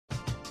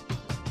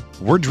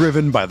We're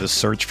driven by the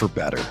search for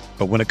better.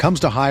 But when it comes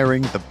to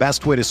hiring, the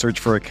best way to search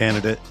for a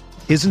candidate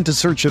isn't to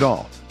search at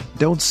all.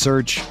 Don't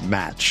search,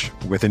 match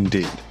with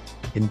Indeed.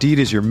 Indeed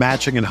is your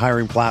matching and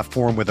hiring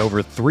platform with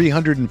over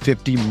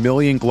 350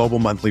 million global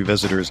monthly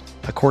visitors,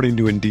 according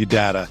to Indeed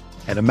data,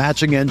 and a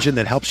matching engine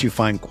that helps you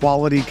find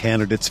quality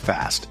candidates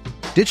fast.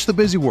 Ditch the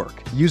busy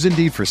work. Use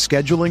Indeed for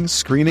scheduling,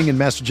 screening, and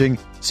messaging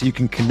so you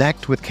can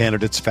connect with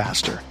candidates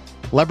faster.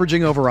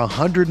 Leveraging over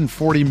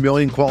 140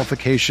 million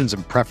qualifications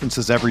and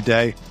preferences every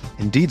day,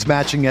 Indeed's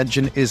matching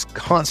engine is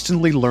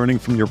constantly learning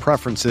from your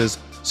preferences,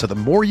 so the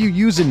more you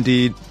use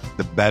Indeed,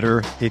 the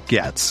better it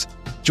gets.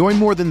 Join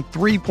more than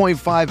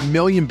 3.5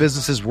 million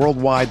businesses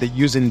worldwide that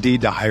use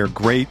Indeed to hire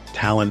great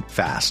talent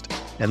fast.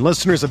 And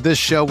listeners of this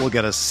show will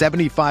get a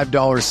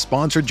 $75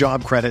 sponsored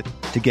job credit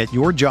to get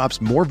your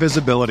jobs more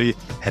visibility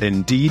at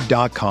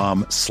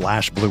Indeed.com/Blue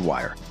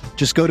Wire.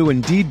 Just go to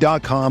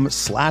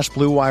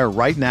Indeed.com/Blue Wire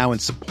right now and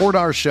support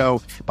our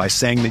show by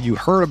saying that you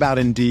heard about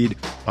Indeed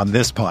on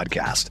this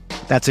podcast.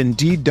 That's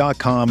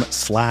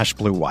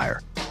Indeed.com/Blue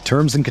Wire.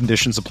 Terms and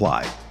conditions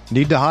apply.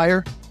 Need to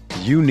hire?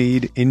 You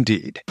need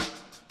Indeed.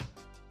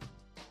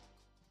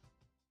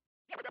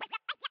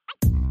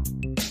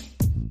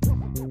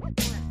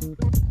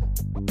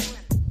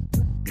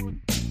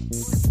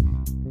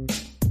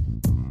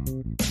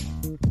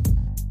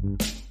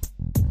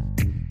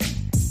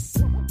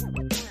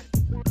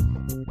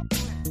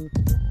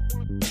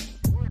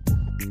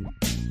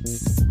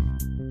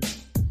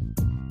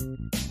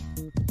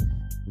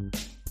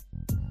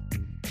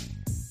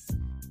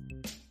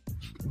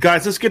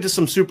 Guys, let's get to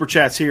some super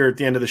chats here at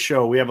the end of the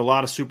show. We have a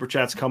lot of super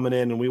chats coming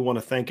in, and we want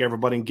to thank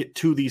everybody and get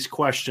to these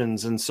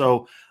questions. And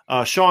so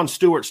Sean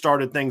Stewart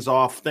started things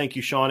off. Thank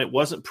you, Sean. It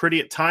wasn't pretty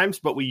at times,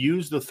 but we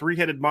used the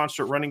three-headed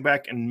monster at running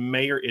back, and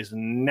Mayer is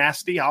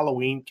nasty.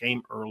 Halloween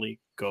came early.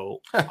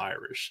 Go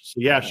Irish. So,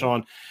 yeah,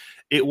 Sean,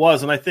 it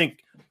was. And I think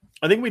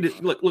we did.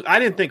 Look, I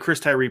didn't think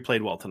Chris Tyree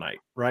played well tonight,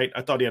 right?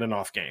 I thought he had an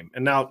off game.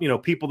 And now,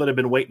 people that have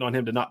been waiting on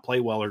him to not play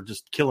well are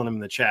just killing him in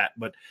the chat.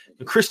 But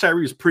Chris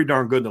Tyree was pretty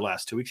darn good the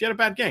last 2 weeks. He had a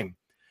bad game.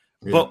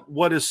 Yeah. But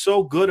what is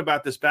so good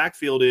about this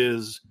backfield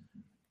is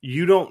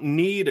you don't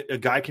need a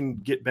guy can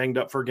get banged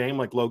up for a game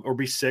like Logan or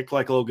be sick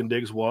like Logan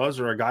Diggs was,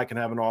 or a guy can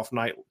have an off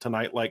night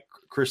tonight like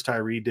Chris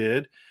Tyree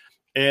did.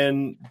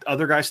 And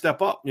other guys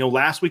step up.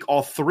 Last week,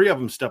 all three of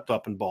them stepped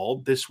up and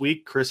balled. This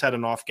week, Chris had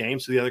an off game,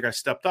 so the other guy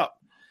stepped up.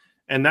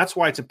 And that's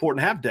why it's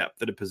important to have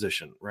depth at a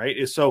position,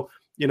 right? So,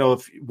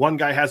 if one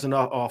guy has an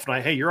off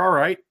night, hey, you're all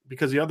right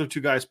because the other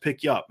two guys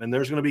pick you up. And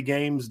there's going to be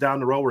games down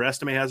the road where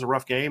Estime has a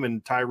rough game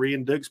and Tyree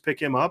and Diggs pick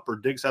him up, or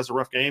Diggs has a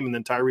rough game and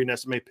then Tyree and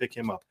Estime pick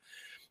him up.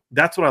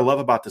 That's what I love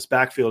about this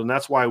backfield. And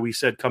that's why we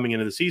said coming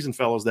into the season,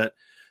 fellas, that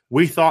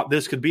we thought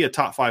this could be a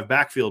top 5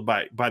 backfield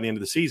by the end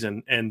of the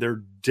season. And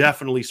they're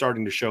definitely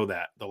starting to show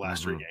that the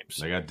last 3 games.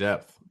 They got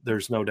depth.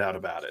 There's no doubt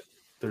about it.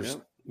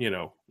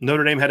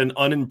 Notre Dame had an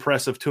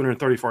unimpressive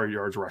 234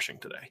 yards rushing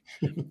today.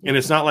 And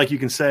it's not like you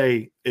can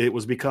say it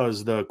was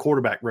because the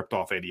quarterback ripped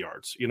off 80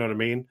 yards. You know what I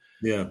mean?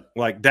 Yeah.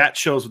 Like that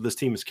shows what this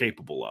team is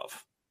capable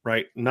of,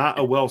 right? Not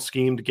a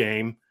well-schemed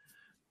game,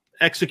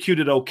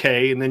 executed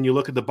okay. And then you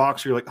look at the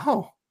box, you're like,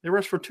 oh, they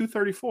rushed for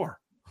 234.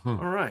 All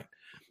right.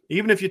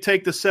 Even if you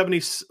take the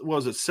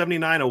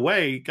 79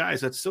 away,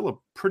 guys, that's still a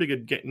pretty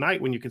good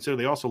night when you consider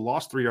they also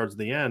lost 3 yards at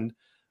the end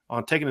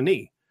on taking a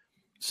knee.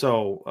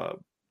 So,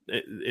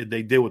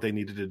 they did what they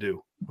needed to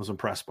do. I was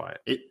impressed by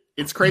it.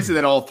 It's crazy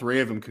that all 3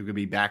 of them could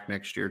be back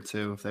next year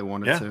too if they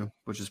wanted to,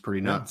 which is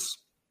pretty nuts.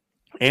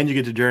 And you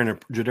get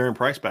Jadarian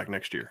Price back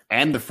next year,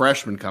 and the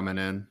freshman coming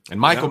in, and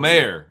Michael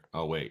Mayer.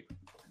 Oh wait,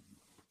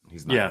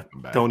 he's not. Yeah,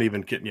 back. Don't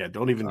even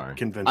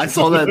convince. I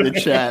saw that in the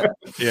chat.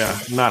 Yeah,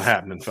 not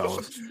happening,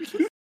 fellas.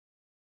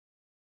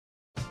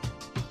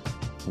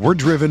 We're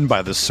driven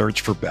by the search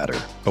for better.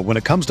 But when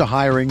it comes to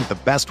hiring, the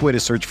best way to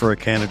search for a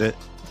candidate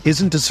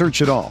isn't to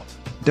search at all.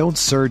 Don't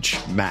search,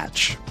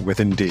 match with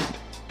Indeed.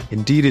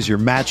 Indeed is your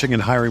matching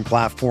and hiring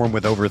platform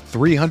with over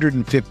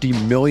 350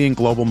 million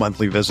global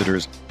monthly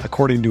visitors,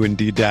 according to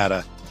Indeed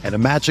data, and a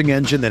matching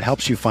engine that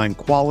helps you find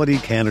quality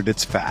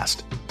candidates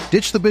fast.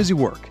 Ditch the busy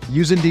work.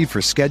 Use Indeed for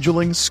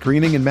scheduling,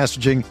 screening, and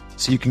messaging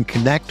so you can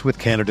connect with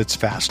candidates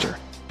faster.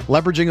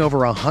 Leveraging over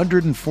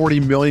 140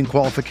 million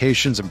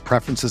qualifications and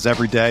preferences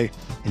every day,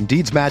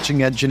 Indeed's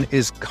matching engine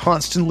is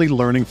constantly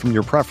learning from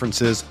your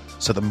preferences,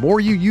 so the more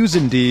you use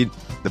Indeed,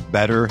 the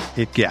better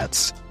it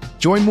gets.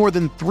 Join more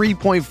than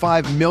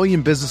 3.5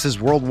 million businesses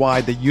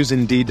worldwide that use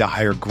Indeed to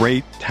hire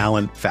great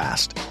talent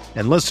fast.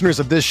 And listeners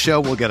of this show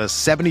will get a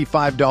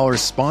 $75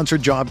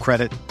 sponsored job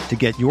credit to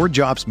get your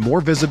jobs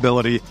more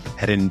visibility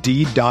at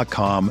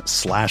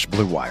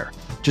Indeed.com/Blue Wire.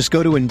 Just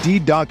go to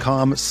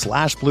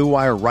Indeed.com/Blue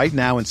Wire right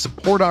now and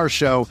support our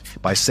show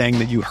by saying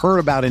that you heard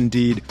about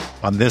Indeed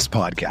on this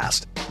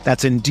podcast.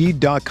 That's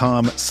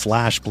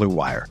Indeed.com/Blue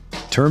Wire.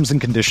 Terms and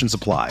conditions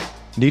apply.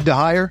 Need to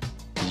hire?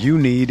 You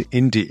need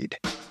Indeed.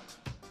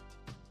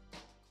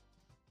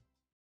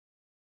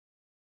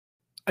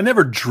 I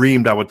never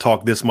dreamed I would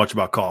talk this much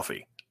about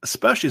coffee,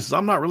 especially since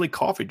I'm not really a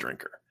coffee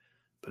drinker.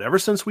 But ever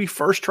since we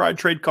first tried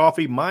Trade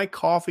Coffee, my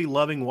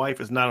coffee-loving wife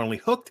is not only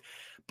hooked,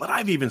 but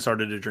I've even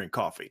started to drink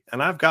coffee.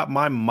 And I've got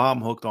my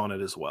mom hooked on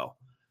it as well.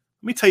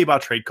 Let me tell you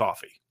about Trade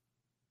Coffee.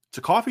 It's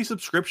a coffee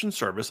subscription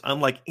service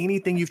unlike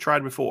anything you've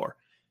tried before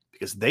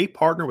because they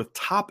partner with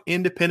top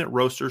independent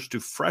roasters to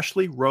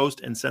freshly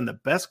roast and send the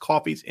best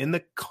coffees in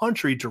the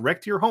country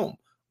direct to your home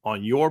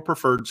on your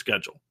preferred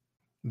schedule.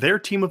 Their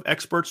team of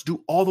experts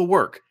do all the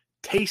work,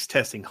 taste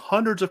testing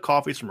hundreds of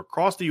coffees from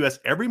across the U.S.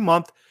 every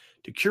month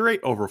to curate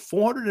over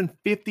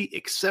 450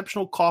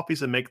 exceptional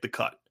coffees that make the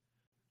cut.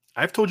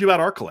 I've told you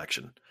about our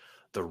collection.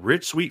 The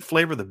rich, sweet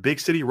flavor of the Big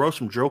City Roast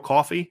from Joe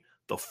Coffee,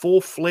 the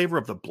full flavor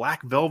of the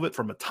Black Velvet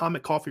from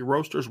Atomic Coffee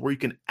Roasters, where you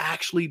can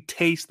actually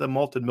taste the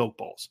malted milk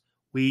balls.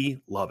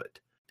 We love it.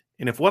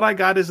 And if what I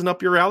got isn't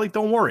up your alley,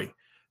 don't worry.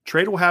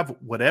 Trade will have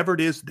whatever it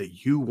is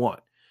that you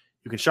want.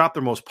 You can shop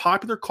their most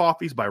popular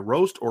coffees by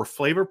roast or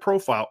flavor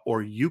profile,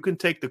 or you can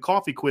take the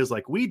coffee quiz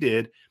like we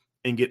did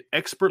and get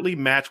expertly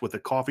matched with the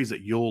coffees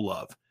that you'll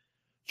love.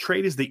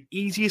 Trade is the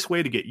easiest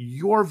way to get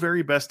your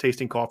very best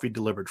tasting coffee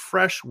delivered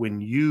fresh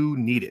when you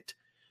need it.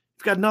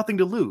 You've got nothing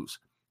to lose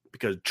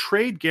because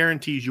Trade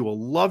guarantees you will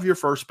love your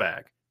first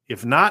bag.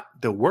 If not,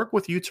 they'll work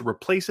with you to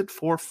replace it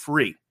for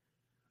free.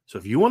 So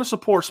if you want to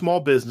support small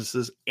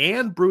businesses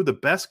and brew the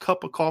best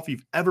cup of coffee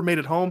you've ever made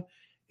at home,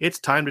 it's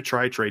time to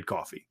try Trade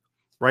Coffee.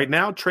 Right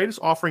now, Trade is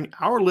offering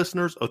our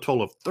listeners a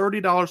total of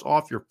 $30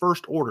 off your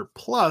first order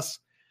plus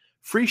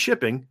free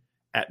shipping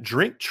at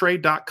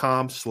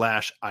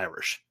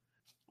drinktrade.com/Irish.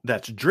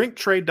 That's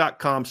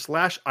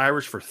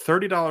drinktrade.com/Irish for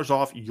 $30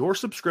 off your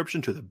subscription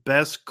to the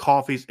best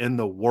coffees in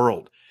the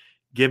world.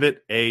 Give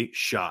it a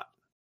shot.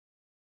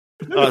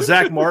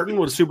 Zach Martin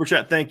with a super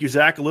chat. Thank you,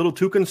 Zach. A little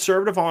too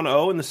conservative on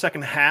O in the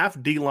second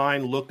half.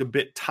 D-line looked a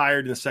bit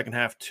tired in the second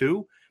half,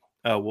 too.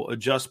 We'll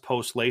adjust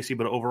post-Lacey,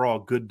 but overall,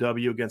 good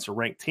W against a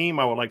ranked team.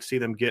 I would like to see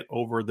them get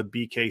over the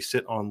BK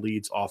sit-on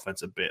Leeds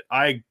offense a bit.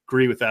 I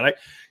agree with that.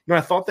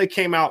 I thought they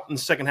came out in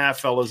the second half,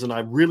 fellas, and I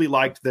really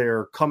liked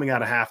their coming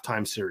out of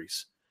halftime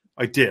series.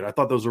 I did. I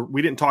thought those were –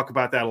 we didn't talk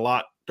about that a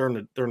lot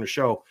during the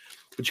show.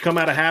 But you come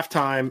out of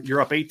halftime,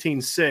 you're up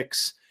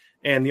 18-6,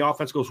 and the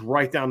offense goes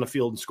right down the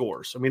field and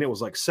scores. I mean, it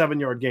was like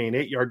 7-yard gain,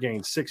 8-yard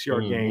gain,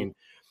 6-yard gain.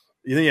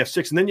 And then you have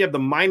 6, and then you have the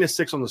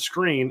 -6 on the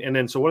screen. And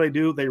then so what they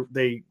do,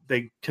 they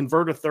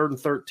convert a 3rd and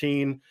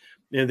 13,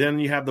 and then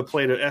you have the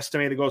play to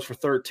estimate it goes for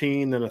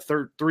 13, then a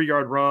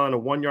 3-yard run, a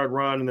 1-yard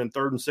run, and then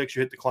 3rd and 6,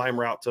 you hit the climb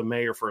route to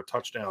Mayer for a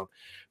touchdown.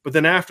 But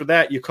then after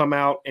that, you come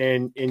out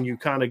and you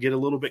kind of get a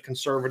little bit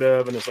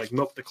conservative, and it's like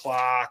milk the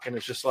clock, and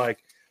it's just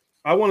like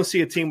I want to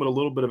see a team with a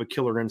little bit of a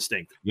killer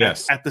instinct.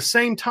 Yes. At the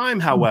same time,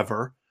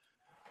 however,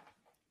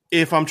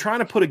 if I'm trying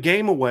to put a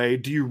game away,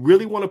 do you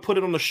really want to put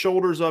it on the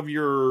shoulders of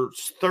your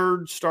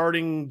third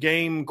starting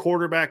game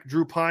quarterback,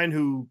 Drew Pine,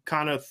 who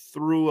kind of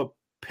threw a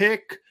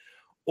pick?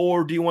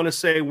 Or do you want to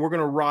say we're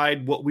going to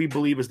ride what we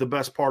believe is the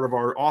best part of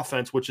our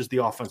offense, which is the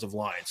offensive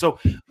line? So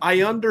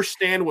I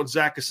understand what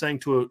Zach is saying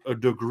to a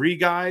degree,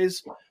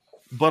 guys,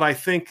 but I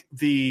think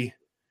the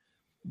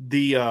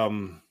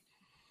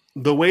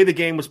way the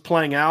game was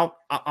playing out,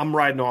 I'm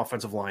riding the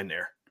offensive line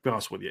there. To be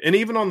honest with you. And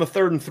even on the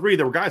 3rd and 3,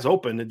 there were guys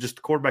open and just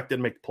the quarterback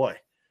didn't make the play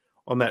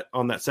on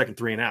that second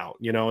 3 and out,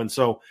 And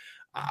so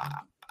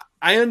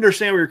I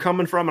understand where you're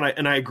coming from,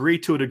 and I agree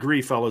to a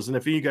degree, fellas. And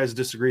if you guys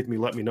disagree with me,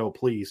 let me know,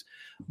 please.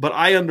 But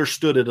I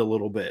understood it a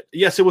little bit.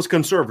 Yes, it was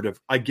conservative.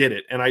 I get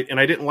it. And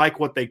I didn't like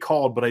what they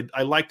called, but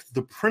I liked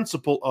the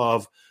principle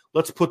of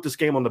let's put this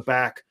game on the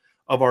back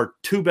of our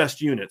 2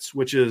 best units,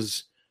 which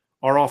is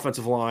our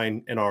offensive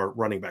line and our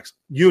running backs.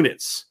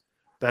 Units.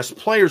 Best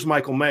players,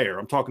 Michael Mayer.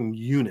 I'm talking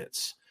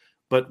units.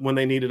 But when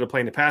they needed to play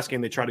in the pass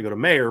game, they tried to go to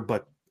Mayer,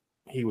 but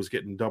he was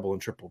getting double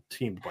and triple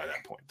teamed by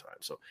that point in time.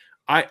 So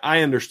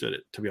I understood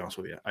it, to be honest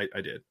with you. I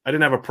did. I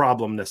didn't have a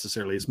problem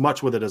necessarily as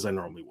much with it as I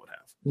normally would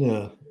have.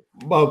 Yeah.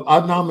 Well,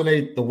 I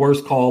nominate the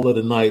worst call of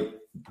the night,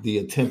 the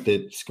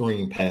attempted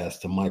screen pass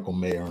to Michael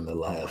Mayer in the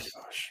last.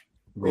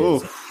 Oh,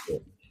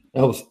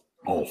 that was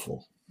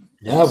awful.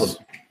 Yes. That was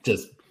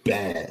just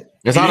bad.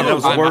 It's out of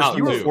a timeout.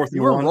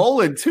 You were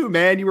rolling too,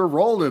 man. You were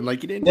rolling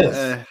like you didn't.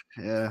 Yes.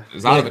 Yeah, it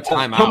was out of a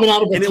timeout. Coming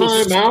out of a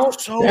timeout,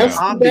 so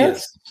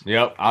obvious.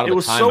 Yep, out of it a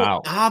was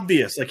timeout. So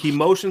obvious. Like he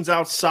motions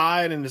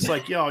outside, and it's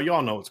like,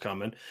 y'all know what's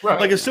coming. Right.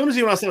 Like as soon as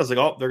he went outside, I was like,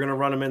 oh, they're gonna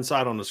run him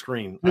inside on the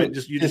screen. You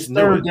just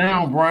know third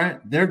down,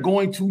 Bryant. They're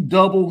going to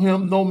double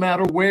him no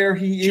matter where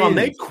he Sean, is.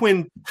 They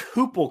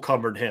quintuple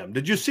covered him.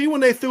 Did you see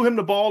when they threw him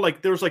the ball?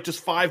 Like there was like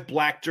just 5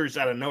 black jerseys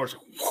out of nowhere.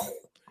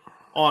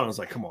 On, I was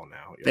like, come on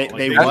now. They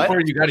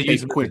what? You got to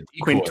use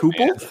quintuple.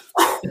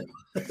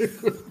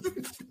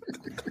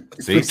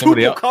 See,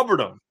 somebody else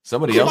covered them.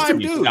 Somebody else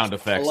can use sound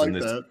effects in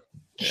this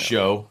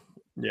show.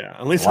 Yeah,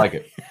 at least I like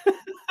it.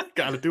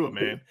 Got to do it,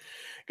 man.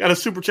 Got a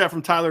super chat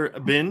from Tyler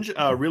Binge.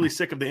 Really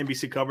sick of the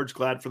NBC coverage.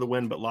 Glad for the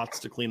win, but lots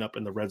to clean up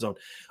in the red zone.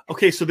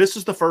 Okay, so this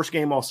is the first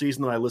game all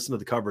season that I listened to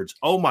the coverage.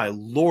 Oh my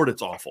Lord,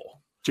 it's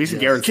awful. Jason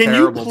Garrett's can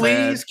terrible. You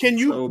please? Bad. Can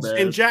you so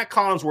and Jack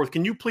Collinsworth?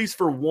 Can you please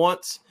for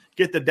once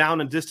get the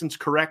down and distance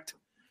correct?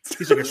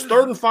 He's like, it's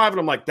 3rd and 5. And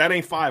I'm like, that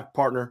ain't 5,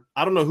 partner.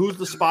 I don't know who's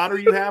the spotter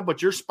you have,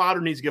 but your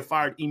spotter needs to get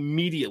fired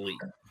immediately.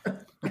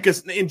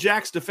 Because in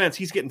Jack's defense,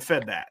 he's getting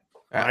fed that.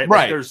 Right. Right.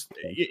 Like there's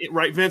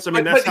right, Vince. I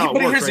mean, that's how it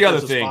works. Here's right? the other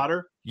There's a thing.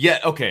 spotter. Yeah.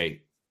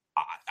 Okay.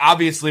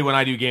 Obviously, when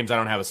I do games, I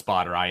don't have a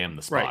spotter. I am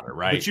the spotter,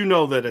 right? But you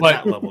know that at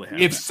that level, they have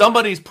if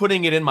somebody's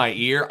putting it in my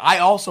ear, I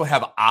also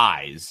have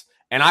eyes,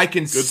 and I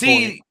can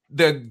see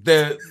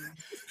the.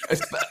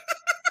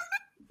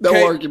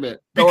 No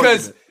argument.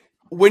 Because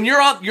when you're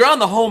on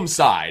the home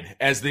side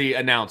as the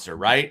announcer,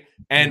 right?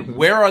 And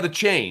where are the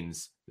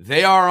chains?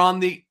 They are on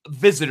the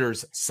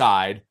visitor's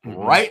side,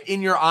 right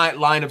in your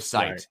line of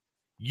sight. Right.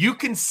 You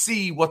can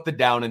see what the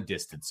down and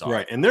distance are.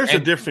 Right. And there's a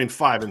difference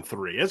between 5 and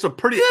 3. It's a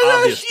pretty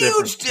obvious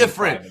huge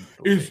difference.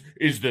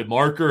 Is the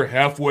marker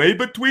halfway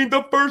between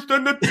the first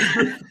and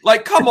the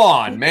like, come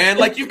on, man.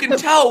 Like, you can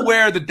tell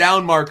where the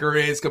down marker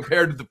is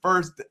compared to the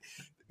first.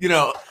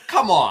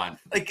 Come on.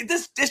 Like,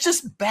 this, it's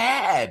just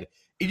bad.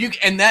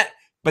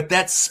 But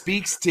that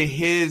speaks to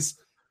his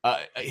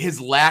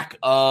lack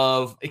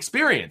of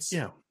experience.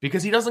 Yeah.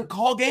 Because he doesn't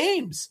call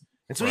games.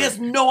 And so he has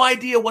no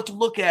idea what to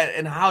look at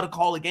and how to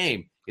call a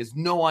game. He has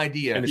no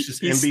idea. And it's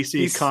just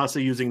NBC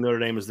constantly using Notre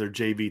Dame as their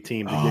JV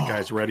team to get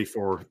guys ready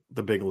for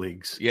the big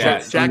leagues. Yeah.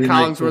 Jack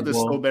Collingsworth is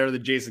still better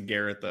than Jason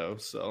Garrett, though.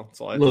 So that's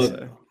all I have to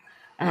say.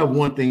 I have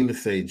one thing to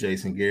say,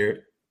 Jason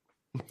Garrett.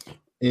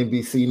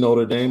 NBC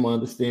Notre Dame, I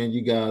understand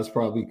you guys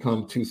probably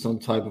come to some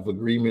type of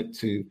agreement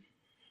to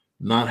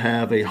not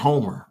have a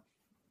homer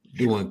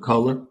doing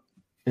color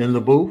in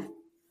the booth.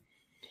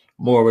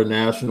 More of a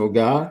national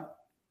guy,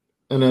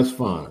 and that's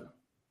fine.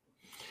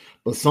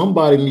 But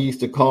somebody needs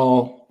to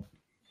call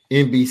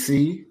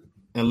NBC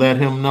and let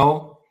him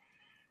know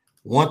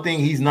one thing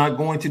he's not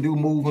going to do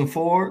moving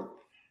forward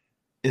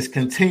is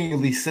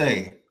continually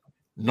say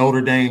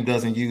Notre Dame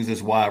doesn't use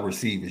its wide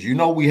receivers. You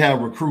know, we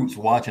have recruits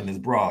watching this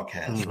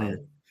broadcast, right?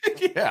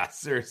 Yeah,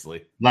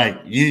 seriously. Like,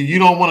 you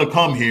don't want to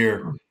come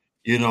here,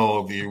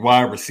 if you're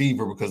wide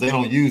receiver, because they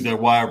don't use their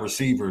wide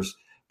receivers.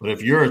 But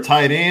if you're a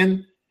tight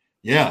end,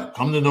 yeah,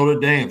 come to Notre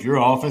Dame. If you're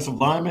an offensive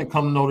lineman,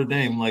 come to Notre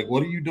Dame. Like,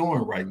 what are you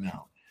doing right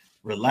now?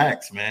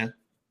 Relax, man.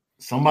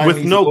 Somebody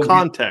with no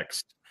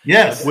context.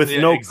 Yes, with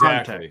no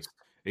context.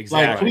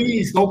 Exactly. Like,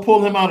 please go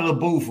pull him out of the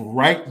booth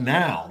right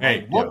now.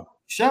 Hey, like, what?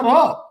 Shut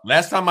up.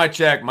 Last time I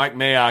checked, Mike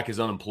Mayock is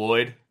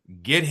unemployed.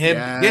 Get him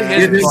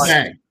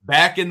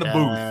back in the booth.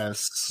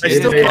 I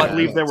still can't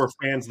believe there were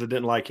fans that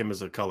didn't like him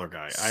as a color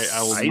guy.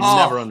 I will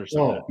never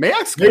understand that.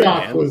 Mayock's good,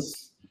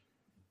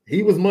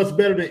 Mayock was much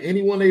better than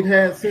anyone they've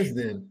had since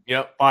then.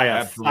 Yep, by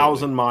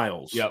 1,000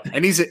 miles. Yep,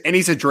 and he's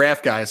a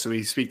draft guy, so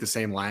we speak the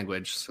same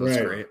language. So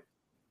it's great.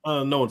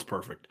 No one's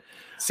perfect.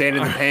 Sand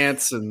in the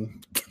pants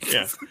and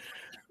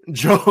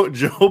Joe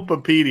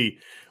Papiti.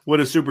 What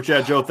a super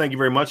chat, Joe. Thank you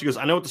very much. He goes,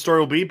 I know what the story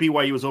will be.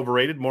 BYU was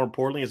overrated. More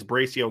importantly, is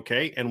Bracey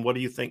okay? And what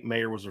do you think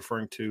Mayer was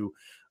referring to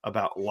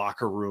about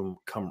locker room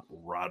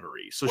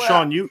camaraderie? So,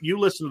 Sean, you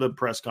listened to the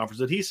press conference.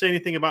 Did he say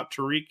anything about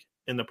Tariq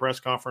in the press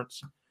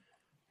conference?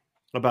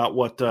 About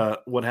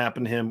what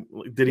happened to him?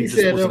 Did he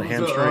just was a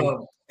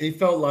hamstring? He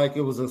felt like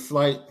it was a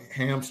slight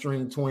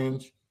hamstring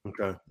twinge.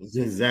 Okay. It's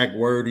the exact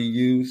word he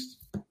used.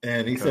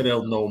 And he said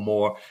he'll know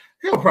more.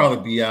 He'll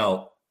probably be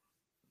out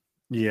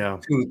 2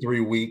 to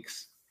 3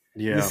 weeks.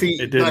 Yeah, you see,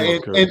 it did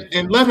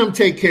and let him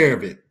take care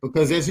of it,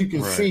 because as you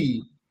can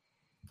see,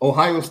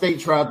 Ohio State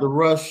tried to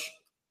rush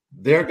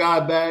their guy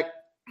back,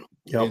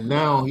 and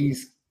now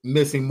he's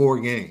missing more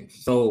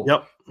games. So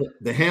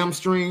the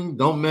hamstring,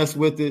 don't mess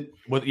with it.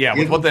 With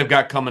what they've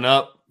got coming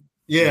up,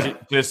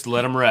 just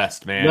let them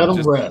rest, man. Let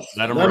them rest.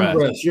 Let them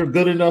rest. You're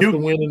good enough to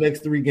win the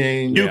next 3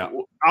 games.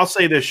 I'll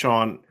say this,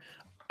 Sean,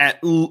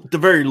 at the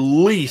very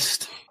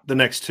least, the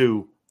next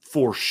 2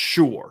 for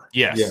sure.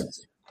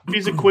 Yes. If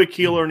he's a quick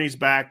healer and he's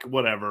back,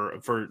 whatever,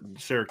 for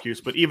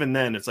Syracuse. But even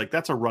then, it's like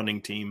that's a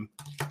running team,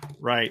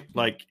 right?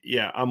 Like,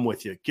 I'm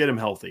with you. Get him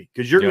healthy,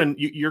 because you're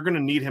gonna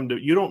need him to.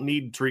 You don't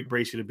need Tariq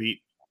Bracey to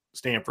beat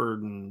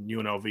Stanford and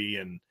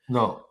UNLV and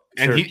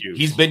Syracuse.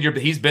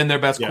 He's been their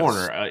best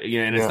corner,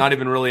 and it's not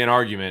even really an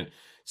argument.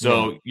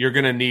 So you're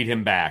gonna need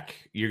him back.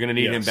 You're gonna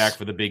need him back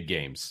for the big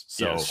games.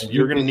 So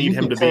you're gonna need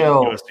him to beat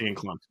USC and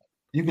Clemson.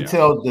 You can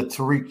tell that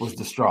Tariq was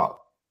distraught.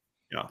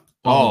 Yeah.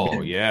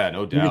 Oh, yeah,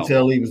 no doubt. You can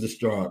tell he was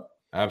distraught.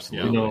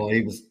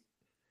 Absolutely. He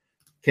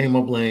came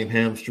up lame,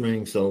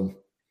 hamstring. So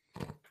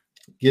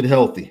get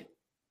healthy.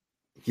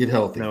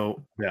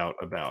 No doubt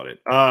about it.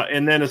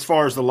 And then as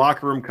far as the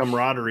locker room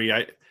camaraderie,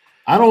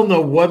 I don't know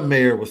what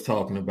Mayer was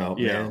talking about,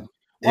 man.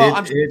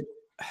 Well,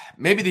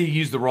 maybe they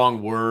used the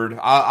wrong word.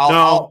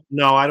 No,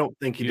 I don't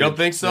think he did. You don't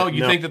think so?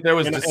 You think that there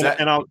was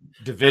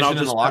division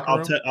in the locker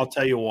room? I'll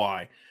tell you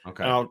why.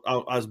 Okay.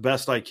 I'll as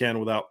best I can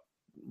without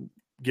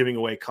giving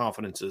away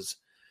confidences.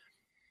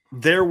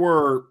 There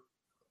were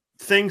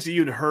things that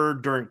you'd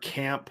heard during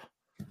camp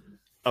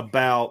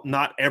about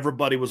not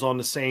everybody was on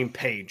the same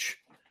page.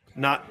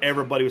 Not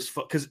everybody was,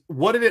 because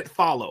what did it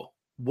follow?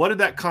 What did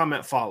that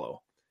comment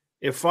follow?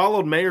 it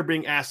followed Mayer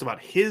being asked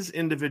about his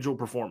individual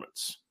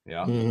performance.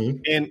 Yeah.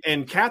 Mm-hmm.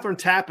 And Catherine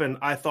Tappan,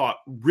 I thought,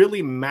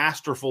 really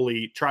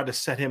masterfully tried to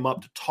set him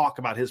up to talk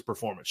about his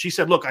performance. She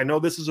said, look, I know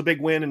this is a big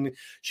win. And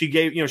she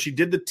gave, she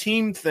did the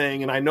team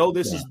thing. And I know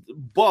this is,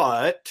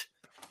 but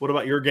what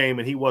about your game?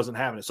 And he wasn't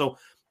having it. So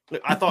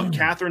I thought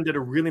Catherine did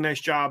a really nice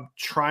job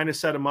trying to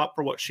set him up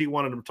for what she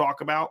wanted him to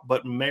talk about,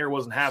 but Mayer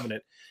wasn't having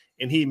it.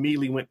 And he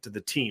immediately went to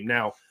the team.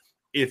 Now,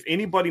 if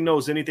anybody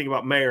knows anything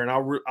about Mayer, and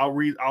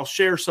I'll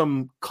share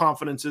some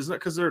confidences,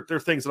 because there are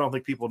things I don't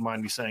think people would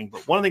mind me saying.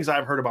 But one of the things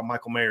I've heard about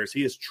Michael Mayer is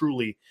he is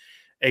truly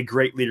a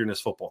great leader in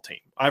his football team.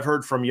 I've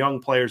heard from young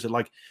players that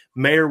like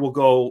Mayer will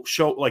go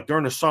show, like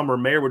during the summer,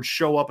 Mayer would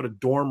show up at a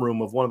dorm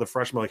room of one of the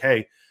freshmen, like,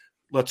 hey,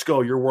 let's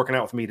go. You're working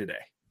out with me today.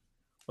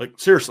 Like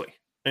seriously.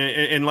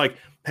 And like,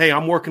 hey,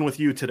 I'm working with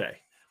you today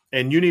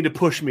and you need to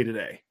push me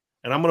today.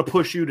 And I'm going to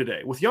push you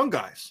today with young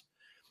guys.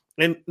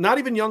 And not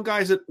even young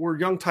guys that were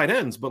young tight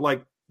ends, but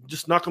like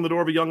just knock on the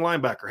door of a young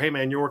linebacker. Hey,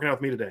 man, you're working out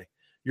with me today.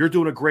 You're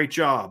doing a great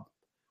job.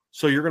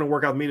 So you're going to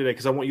work out with me today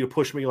because I want you to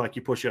push me like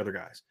you push the other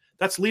guys.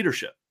 That's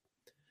leadership.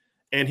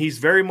 And he's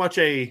very much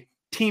a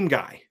team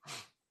guy,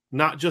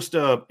 not just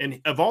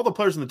and of all the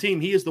players on the team,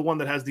 he is the one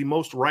that has the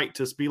most right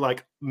to be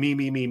like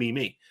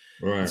me.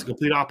 Right. It's the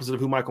complete opposite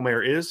of who Michael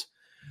Mayer is.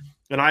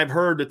 And I've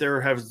heard that there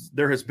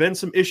has been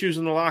some issues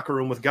in the locker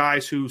room with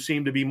guys who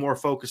seem to be more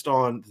focused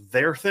on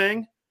their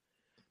thing.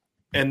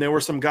 And there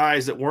were some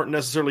guys that weren't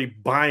necessarily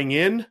buying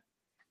in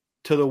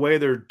to the way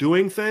they're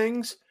doing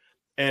things.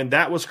 And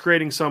that was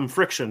creating some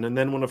friction. And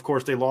then when, of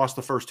course, they lost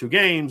the first two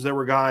games, there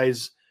were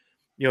guys,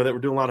 that were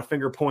doing a lot of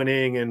finger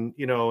pointing and,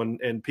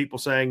 and people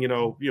saying,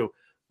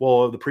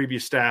 well, the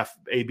previous staff,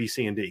 A, B,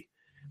 C, and D.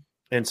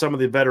 And some of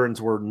the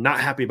veterans were not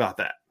happy about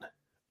that.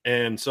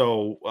 And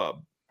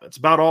so that's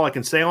about all I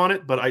can say on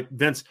it. But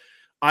Vince,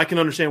 I can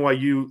understand why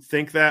you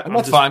think that. And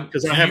that's fine.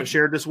 Because I haven't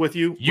shared this with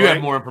you. You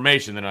have more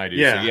information than I do.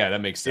 Yeah. So yeah, that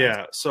makes sense.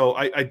 Yeah. So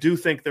I do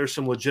think there's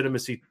some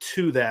legitimacy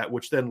to that,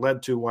 which then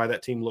led to why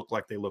that team looked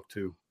like they looked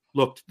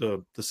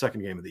the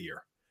second game of the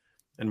year,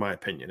 in my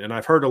opinion. And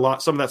I've heard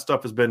some of that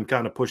stuff has been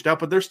kind of pushed out,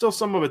 but there's still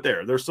some of it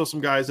there. There's still some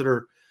guys that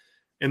are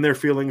in their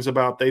feelings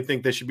about they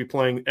think they should be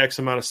playing X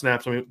amount of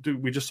snaps. I mean,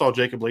 dude, we just saw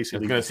Jacob Lacey. I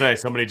was going to say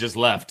somebody just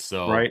left.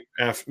 So right.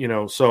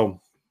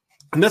 So.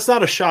 And that's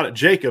not a shot at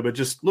Jacob. It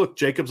just, look,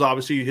 Jacob's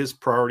obviously his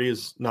priority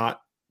is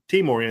not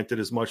team-oriented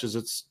as much as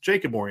it's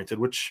Jacob-oriented,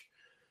 which,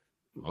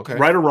 okay,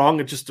 right or wrong,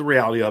 it's just the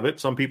reality of it.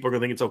 Some people are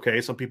going to think it's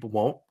okay. Some people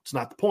won't. It's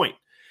not the point.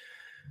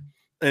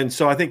 And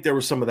so I think there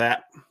was some of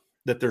that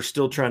they're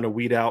still trying to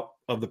weed out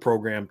of the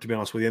program, to be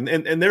honest with you.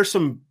 And there's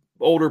some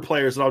older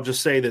players that I'll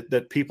just say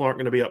that people aren't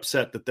going to be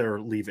upset that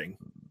they're leaving.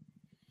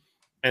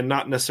 And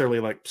not necessarily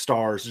like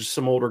stars, just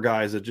some older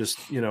guys that just,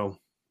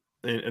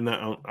 and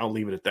I'll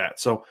leave it at that.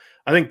 So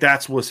I think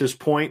that was his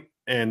point,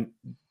 and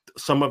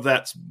some of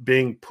that's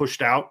being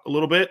pushed out a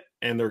little bit,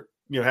 and they're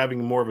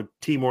having more of a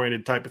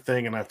team-oriented type of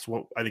thing, and that's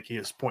what I think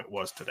his point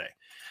was today.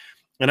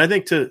 And I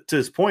think to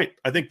his point,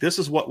 I think this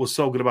is what was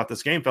so good about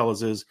this game,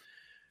 fellas, is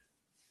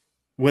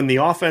when the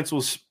offense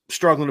was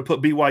struggling to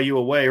put BYU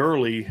away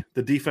early,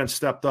 the defense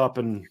stepped up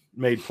and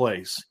made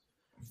plays.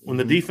 When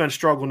the defense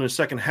struggled in the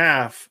second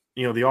half,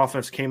 the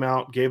offense came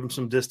out, gave them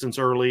some distance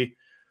early,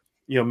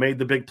 made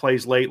the big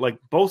plays late. Like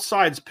both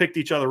sides picked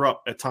each other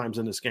up at times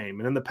in this game.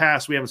 And in the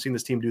past, we haven't seen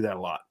this team do that a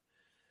lot.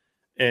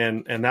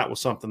 And that was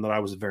something that I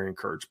was very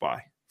encouraged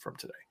by from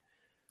today.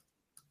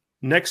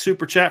 Next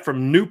super chat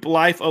from Noop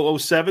Life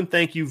 007.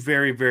 Thank you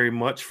very, very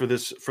much for the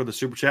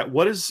super chat.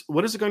 What is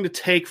it going to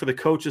take for the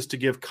coaches to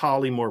give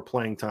Collie more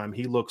playing time?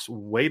 He looks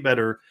way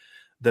better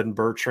than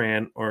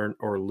Bertrand or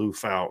Lou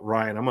Fowl.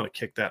 Ryan, I'm going to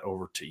kick that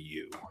over to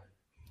you.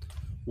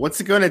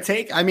 What's it going to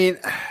take? I mean,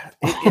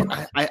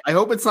 I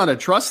hope it's not a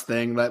trust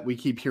thing that we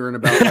keep hearing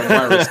about that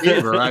wide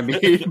receiver. I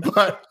mean,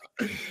 but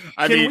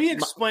can we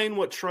explain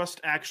what trust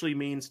actually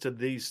means to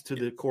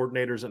the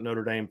coordinators at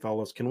Notre Dame,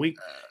 fellas? Can we?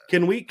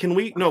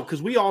 No,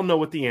 because we all know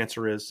what the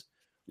answer is.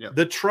 Yep.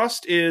 The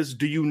trust is,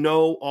 do you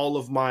know all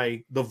of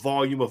the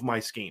volume of my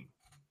scheme?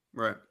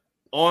 Right.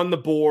 On the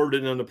board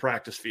and on the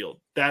practice field.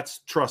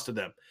 That's trust to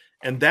them.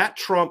 And that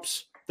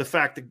trumps the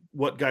fact that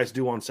what guys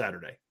do on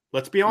Saturday.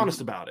 Let's be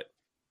honest about it.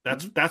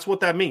 That's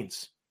what that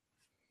means.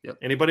 Yep.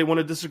 Anybody want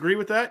to disagree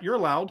with that? You're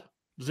allowed.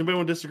 Does anybody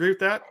want to disagree with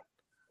that?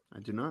 I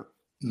do not.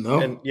 No.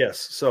 And yes.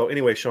 So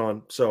anyway,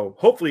 Sean. So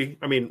hopefully,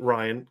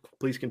 Ryan,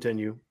 please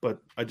continue. But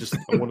I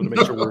wanted to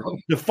make sure we're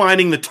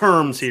defining the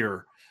terms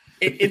here.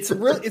 It's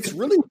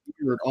really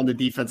weird on the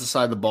defensive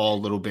side of the ball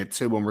a little bit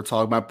too when we're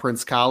talking about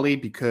Prince Collie,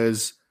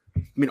 because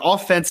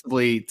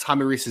offensively,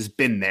 Tommy Rees has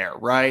been there,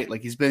 right?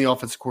 Like he's been the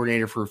offensive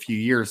coordinator for a few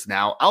years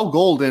now. Al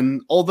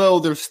Golden, although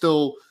there's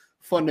still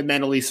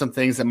fundamentally some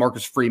things that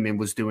Marcus Freeman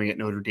was doing at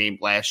Notre Dame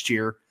last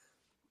year.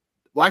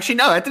 Well, actually,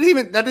 no, that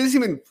doesn't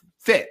even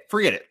fit.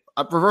 Forget it.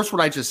 Reverse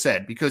what I just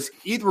said, because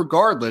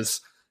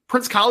regardless,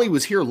 Prince Collie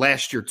was here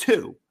last year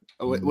too,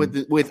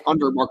 with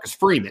under Marcus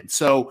Freeman.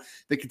 So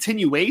the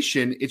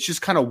continuation, it's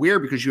just kind of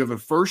weird because you have a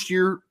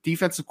first-year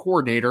defensive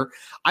coordinator.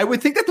 I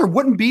would think that there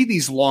wouldn't be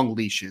these long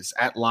leashes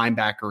at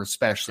linebacker,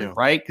 especially,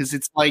 right? Because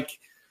it's like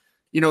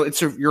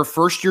it's your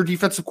first year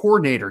defensive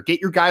coordinator.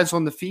 Get your guys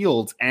on the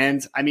field.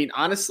 And I mean,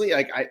 honestly,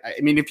 like I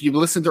mean, if you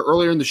listened to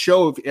earlier in the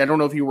show, I don't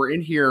know if you were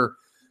in here,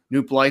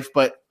 Noop Life,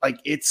 but like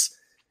it's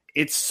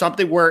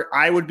something where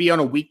I would be on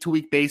a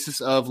week-to-week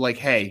basis of like,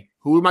 hey,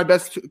 who are my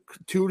best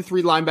 2 to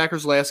 3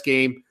 linebackers last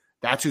game?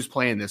 That's who's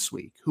playing this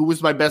week. Who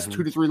was my best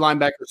 2 to 3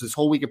 linebackers this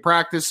whole week of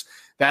practice?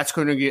 That's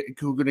going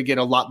to get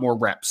a lot more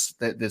reps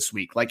this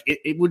week. Like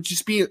it would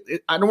just be,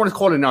 I don't want to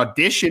call it an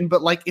audition,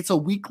 but like it's a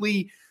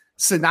weekly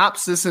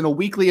synopsis and a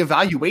weekly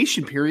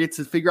evaluation period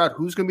to figure out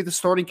who's going to be the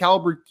starting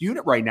caliber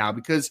unit right now.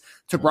 Because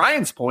to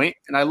Brian's point,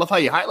 and I love how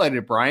you highlighted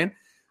it, Brian,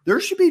 there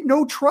should be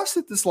no trust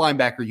at this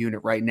linebacker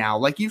unit right now.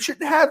 Like you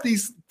shouldn't have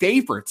these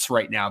favorites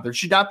right now. There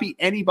should not be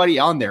anybody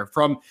on there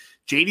from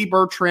J.D.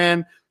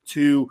 Bertrand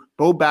to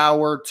Bo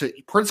Bauer to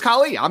Prince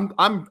Kali.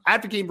 I'm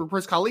advocating for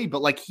Prince Kali,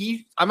 but like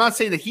I'm not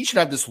saying that he should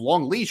have this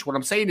long leash. What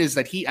I'm saying is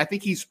that I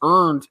think he's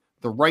earned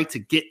the right to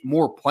get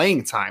more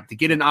playing time, to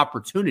get an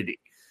opportunity.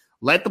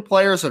 Let the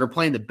players that are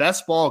playing the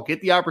best ball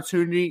get the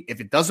opportunity.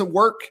 If it doesn't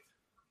work,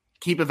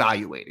 keep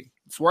evaluating.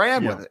 That's where I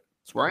am with it.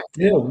 That's where I am.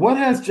 Yeah, what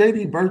has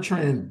J.D.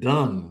 Bertrand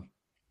done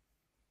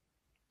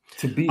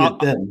to be at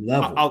that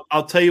level?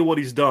 I'll tell you what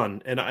he's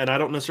done, and I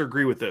don't necessarily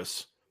agree with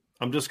this.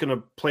 I'm just going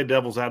to play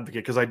devil's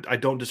advocate because I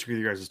don't disagree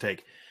with your guys'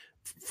 take.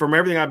 From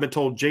everything I've been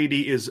told,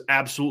 JD is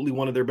absolutely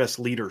one of their best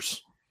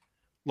leaders.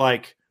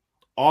 Like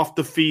off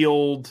the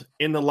field,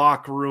 in the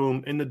locker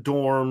room, in the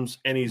dorms,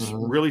 and he's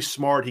really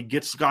smart. He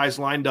gets guys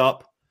lined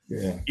up.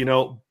 Yeah.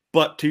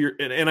 But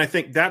and I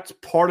think that's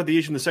part of the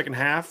issue in the second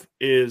half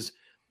is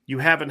you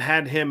haven't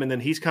had him, and then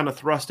he's kind of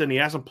thrust in. He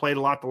hasn't played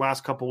a lot the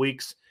last couple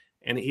weeks,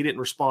 and he didn't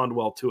respond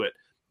well to it.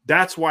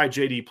 That's why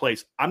JD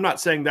plays. I'm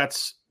not saying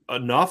that's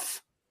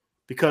enough.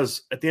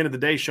 Because at the end of the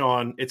day,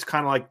 Sean, it's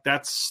kind of like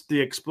that's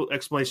the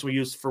explanation we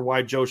used for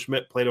why Joe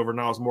Schmidt played over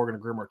Niles Morgan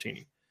and Greer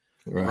Martini,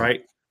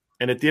 right?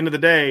 And at the end of the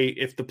day,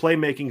 if the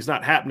playmaking is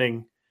not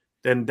happening,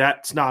 then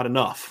that's not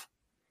enough.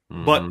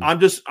 But I'm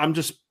just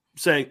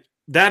saying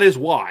that is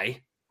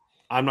why.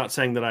 I'm not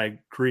saying that I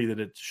agree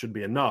that it should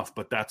be enough,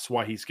 but that's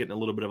why he's getting a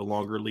little bit of a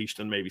longer leash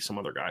than maybe some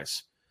other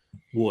guys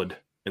would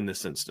in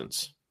this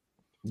instance.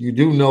 You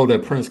do know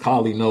that Prince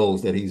Kali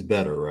knows that he's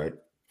better, right?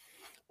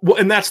 Well,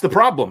 and that's the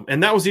problem.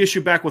 And that was the issue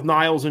back with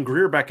Niles and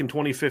Greer back in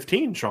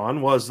 2015,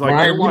 Sean, was like,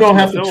 Ryan, you don't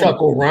have to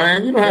chuckle,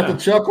 Ryan. You don't have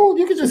to chuckle.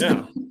 You can just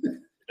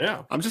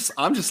Yeah. I'm just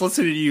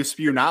listening to you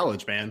spew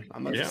knowledge, man.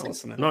 I'm not just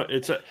listening. No,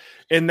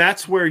 and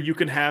that's where you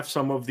can have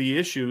some of the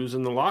issues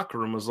in the locker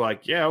room is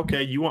like, yeah,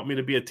 okay, you want me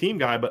to be a team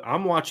guy, but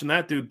I'm watching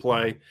that dude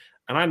play,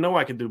 and I know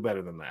I can do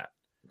better than that.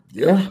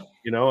 Yeah.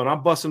 And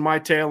I'm busting my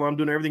tail, I'm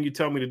doing everything you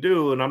tell me to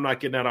do, and I'm not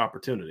getting that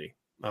opportunity.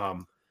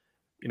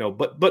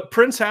 But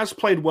Prince has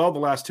played well the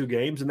last 2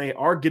 games, and they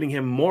are getting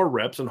him more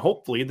reps. And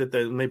hopefully that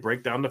when they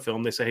break down the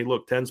film, they say, "Hey,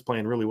 look, 10's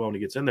playing really well when he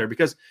gets in there."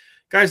 Because,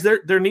 guys,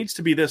 there needs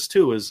to be this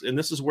too. And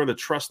this is where the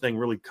trust thing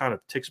really kind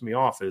of ticks me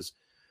off. Is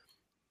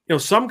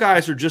some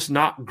guys are just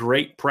not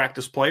great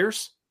practice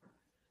players.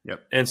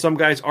 Yep. And some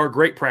guys are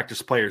great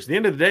practice players. At the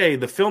end of the day,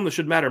 the film that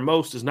should matter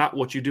most is not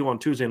what you do on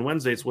Tuesday and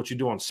Wednesday; it's what you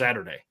do on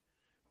Saturday.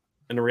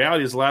 And the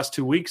reality is, the last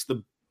 2 weeks,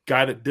 the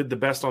guy that did the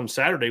best on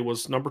Saturday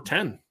was number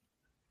 10.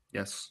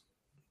 Yes.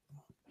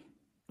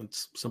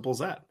 It's simple as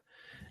that.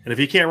 And if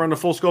you can't run the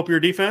full scope of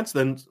your defense,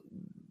 then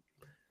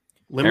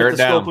limit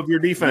the scope of your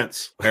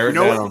defense. You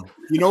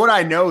know what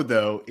I know,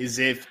 though, is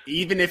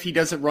even if he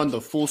doesn't run the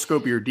full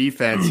scope of your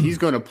defense, he's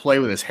going to play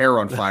with his hair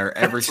on fire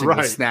every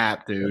single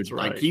snap, dude. That's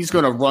right. Like he's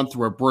going to run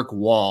through a brick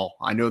wall.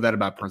 I know that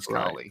about Prince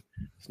Kali.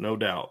 No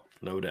doubt.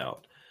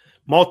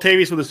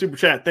 Maltavius with a super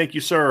chat. Thank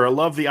you, sir. I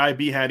love the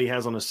IB hat he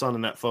has on his son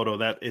in that photo.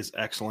 That is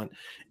excellent.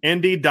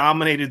 Indy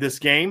dominated this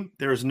game.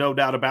 There is no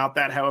doubt about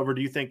that. However,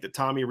 do you think that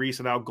Tommy Rees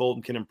and Al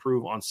Golden can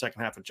improve on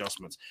second half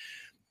adjustments?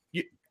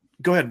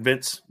 Go ahead,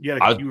 Vince.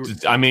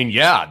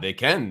 Yeah, they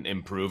can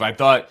improve. I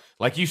thought,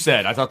 like you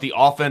said, the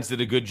offense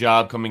did a good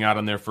job coming out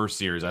on their first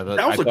series. That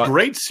was a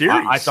great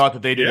series. I thought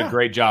that they did a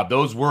great job.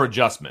 Those were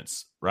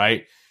adjustments,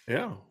 right?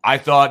 Yeah. I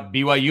thought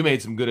BYU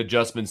made some good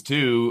adjustments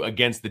too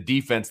against the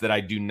defense that I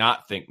do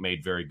not think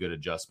made very good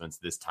adjustments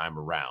this time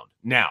around.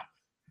 Now,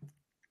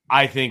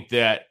 I think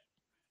that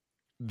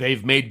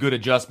they've made good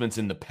adjustments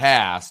in the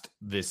past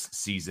this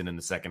season in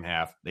the second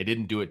half. They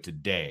didn't do it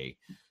today.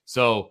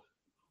 So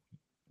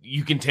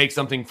you can take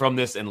something from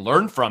this and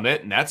learn from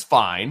it, and that's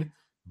fine.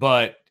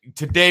 But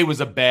today was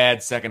a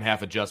bad second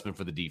half adjustment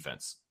for the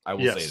defense. I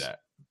will say that.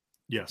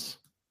 Yes.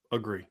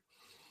 Agree.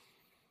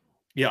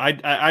 Yeah,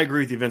 I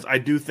agree with you, Vince. I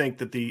do think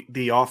that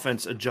the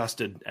offense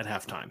adjusted at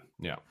halftime.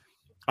 Yeah.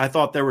 I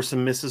thought there were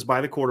some misses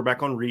by the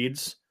quarterback on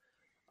reads.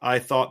 I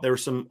thought there were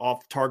some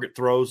off-target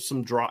throws,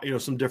 some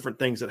some different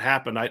things that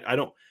happened. I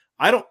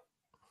don't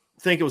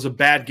think it was a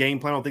bad game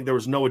plan. I don't think there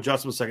was no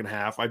adjustment second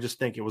half. I just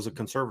think it was a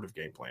conservative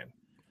game plan.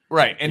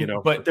 Right. And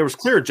but there was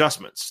clear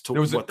adjustments to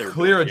what they were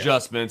doing.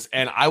 Adjustments,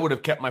 and I would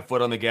have kept my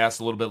foot on the gas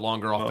a little bit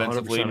longer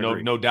offensively.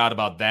 No doubt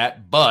about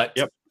that. But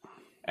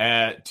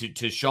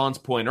to Sean's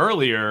point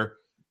earlier,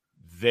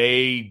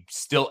 they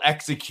still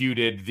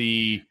executed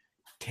the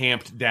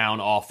tamped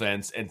down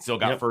offense and still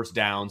got first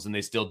downs, and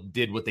they still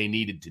did what they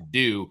needed to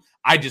do.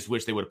 I just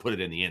wish they would have put it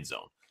in the end zone.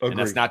 Agreed. And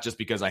that's not just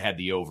because I had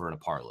the over in a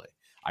parlay.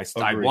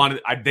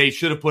 They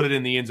should have put it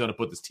in the end zone to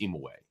put this team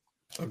away.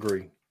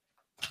 Agree.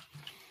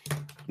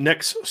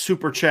 Next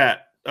super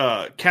chat,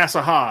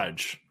 Casa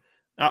Hodge.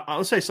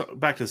 I'll say something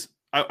back to this.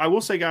 I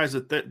will say, guys,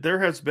 that there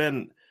has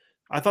been.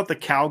 I thought the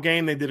Cal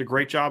game, they did a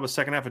great job of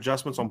second half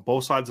adjustments on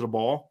both sides of the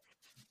ball.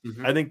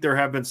 Mm-hmm. I think there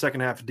have been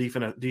second half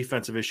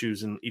defensive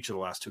issues in each of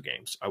the last two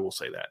games. I will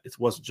say that it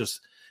wasn't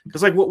just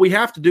because what we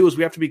have to do is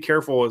we have to be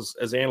careful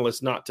as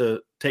analysts not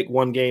to take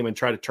one game and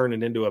try to turn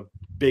it into a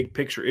big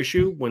picture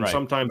issue when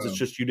sometimes it's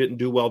just you didn't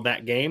do well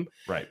that game.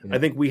 Right. I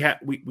think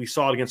we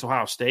saw it against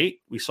Ohio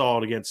State. We saw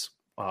it against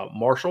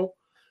Marshall.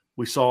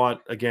 We saw it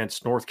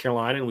against North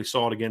Carolina, and we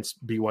saw it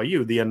against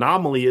BYU. The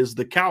anomaly is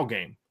the Cal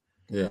game.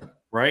 Yeah.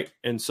 Right.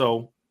 And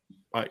so,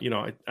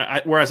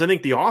 whereas I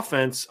think the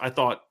offense, I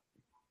thought,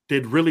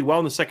 did really well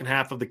in the second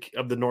half of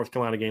the North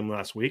Carolina game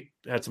last week,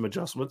 had some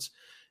adjustments,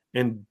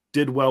 and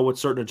did well with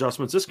certain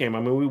adjustments this game. I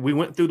mean, we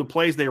went through the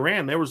plays they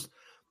ran. There was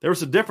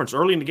a difference.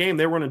 Early in the game,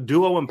 they were running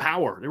duo and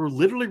power. They were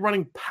literally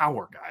running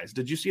power, guys.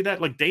 Did you see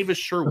that? Like Davis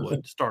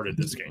Sherwood started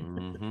this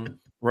game,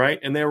 right?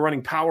 And they were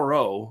running power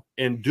O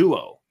and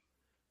duo.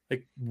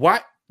 Like,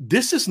 what?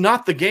 This is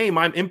not the game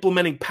I'm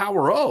implementing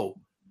power O.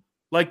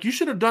 Like, you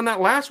should have done that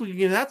last week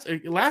against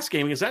last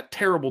game against that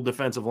terrible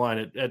defensive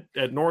line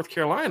at North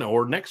Carolina,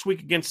 or next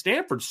week against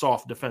Stanford's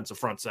soft defensive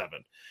front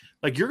seven.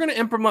 Like, you're going to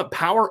implement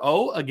power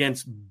O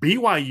against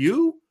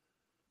BYU?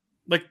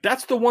 Like,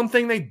 that's the one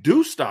thing they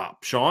do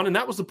stop, Sean, and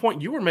that was the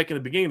point you were making at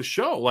the beginning of the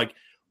show. Like,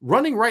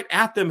 running right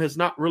at them has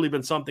not really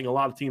been something a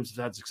lot of teams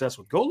have had success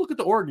with. Go look at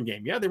the Oregon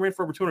game. Yeah, they ran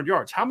for over 200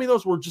 yards. How many of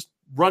those were just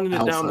running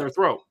it down their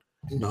throat?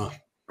 No,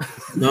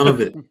 none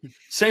of it.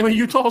 Same at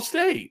Utah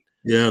State.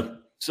 Yeah.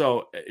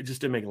 So it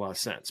just didn't make a lot of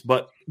sense.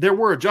 But there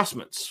were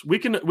adjustments. We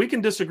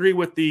can disagree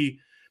with the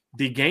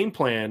game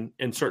plan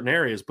in certain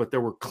areas, but there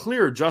were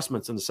clear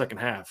adjustments in the second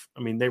half. I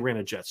mean, they ran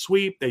a jet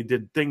sweep. They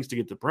did things to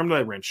get to the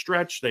perimeter. They ran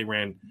stretch. They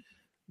ran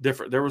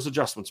different. There was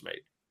adjustments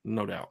made,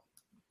 no doubt.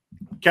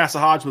 Casa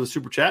Hodge with a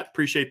super chat.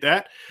 Appreciate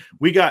that.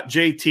 We got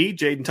JT,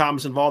 Jaden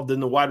Thomas, involved in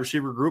the wide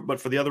receiver group, but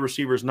for the other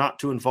receivers not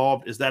too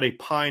involved, is that a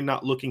Pine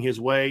not looking his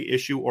way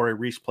issue or a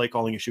Reese play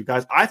calling issue?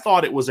 Guys, I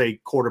thought it was a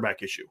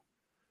quarterback issue.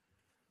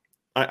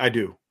 I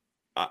do.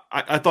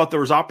 I thought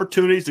there was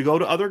opportunities to go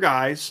to other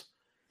guys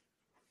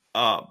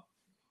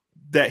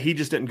that he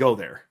just didn't go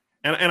there.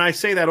 And I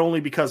say that only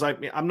because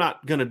I'm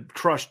not going to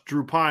crush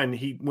Drew Pine.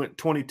 He went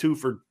 22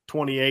 for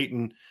 28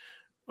 and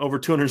over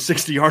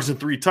 260 yards and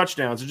 3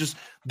 touchdowns. It just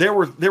there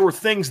were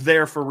things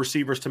there for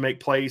receivers to make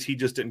plays. He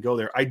just didn't go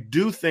there. I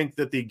do think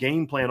that the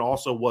game plan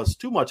also was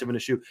too much of an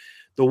issue.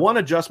 The one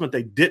adjustment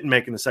they didn't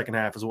make in the second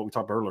half is what we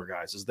talked about earlier,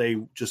 guys, is they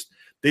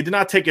did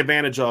not take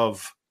advantage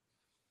of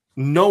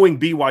knowing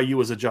BYU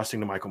was adjusting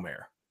to Michael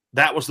Mayer.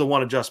 That was the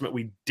one adjustment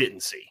we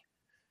didn't see.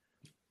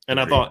 And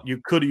Agreed. I thought you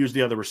could have used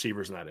the other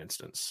receivers in that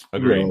instance.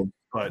 Agreed.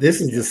 But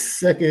this is the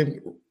second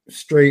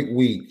straight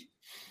week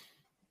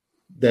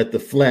that the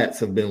flats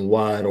have been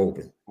wide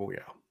open. Oh, yeah.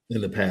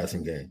 In the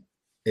passing game.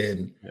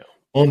 And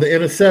on the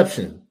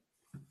interception,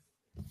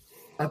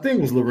 I think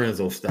it was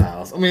Lorenzo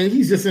Styles. I mean,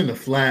 he's just in the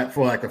flat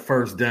for like a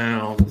first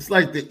down. It's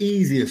like the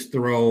easiest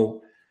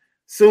throw.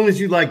 Soon as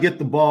you get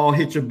the ball,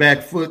 hit your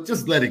back foot,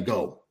 just let it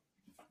go.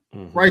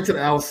 Mm-hmm. Right to the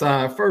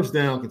outside, first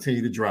down,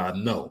 continue to drive.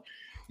 No.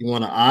 You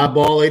want to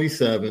eyeball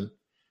 87.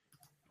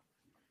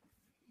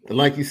 And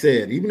like you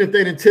said, even if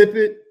they didn't tip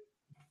it,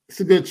 it's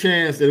a good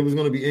chance that it was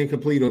going to be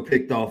incomplete or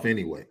picked off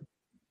anyway.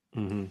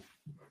 Mm-hmm.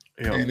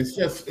 And it's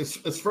just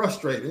it's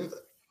frustrating.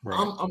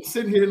 Right. I'm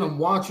sitting here and I'm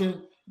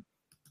watching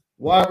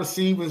wide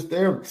receivers.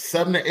 They're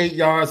 7 to 8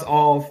 yards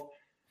off.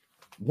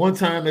 One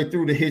time they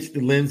threw the hitch to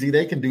Lindsey.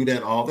 They can do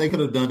that all. They could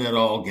have done that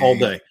all game. All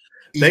day.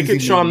 They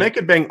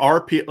could bang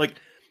RP. Like,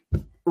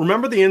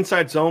 remember the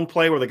inside zone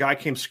play where the guy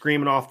came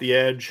screaming off the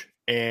edge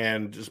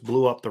and just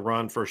blew up the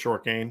run for a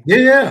short gain?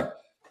 Yeah.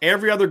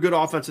 Every other good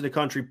offense in the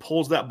country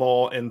pulls that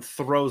ball and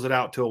throws it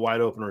out to a wide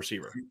open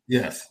receiver.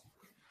 Yes.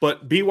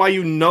 But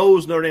BYU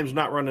knows Notre Dame's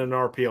not running an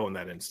RPO in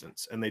that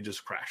instance, and they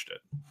just crashed it.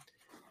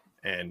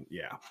 And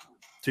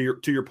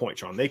to your point,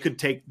 Sean, they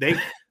could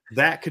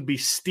that could be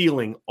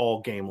stealing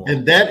all game long.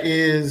 And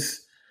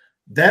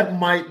that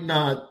might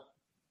not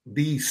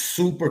be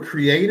super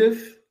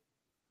creative,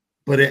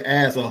 but it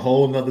adds a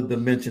whole nother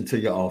dimension to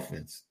your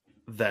offense.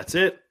 That's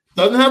it.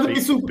 Doesn't have to be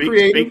super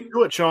creative. Speak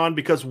to it, Sean,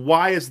 because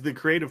why is the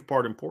creative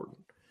part important?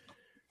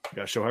 You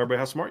got to show everybody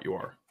how smart you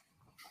are.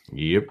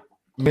 Yep.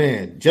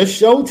 Man, just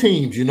show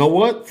teams, you know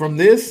what? From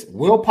this,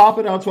 we'll pop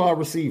it out to our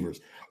receivers.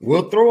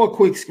 We'll throw a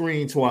quick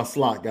screen to our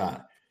slot guy.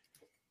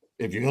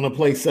 If you're going to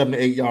play 7 to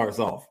 8 yards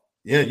off,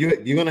 you're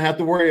going to have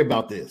to worry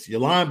about this.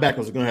 Your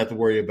linebackers are going to have to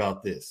worry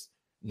about this.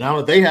 Now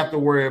that they have to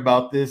worry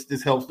about this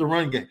helps the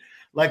run game.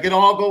 Like, it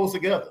all goes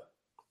together.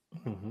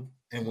 Mm-hmm.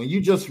 And when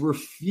you just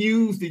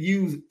refuse to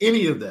use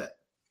any of that.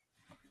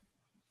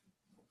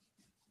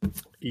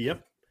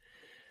 Yep.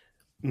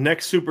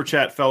 Next super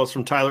chat, fellas,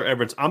 from Tyler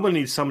Everett. I'm going to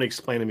need somebody to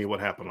explain to me what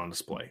happened on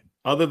display,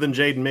 other than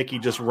Jaden Mickey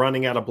just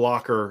running at a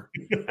blocker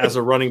as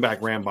a running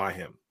back ran by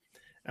him.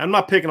 I'm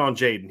not picking on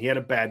Jaden. He had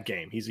a bad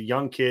game. He's a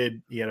young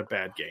kid. He had a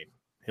bad game.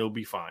 He'll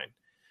be fine.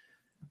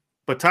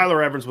 But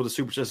Tyler Evans with a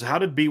super chat says, how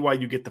did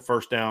BYU get the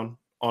first down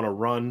on a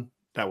run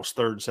that was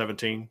 3rd and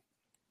 17?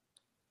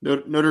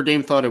 Notre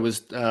Dame thought it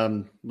was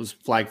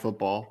flag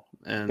football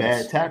and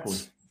bad tackling.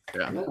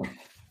 Yeah.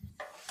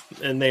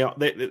 And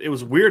it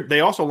was weird.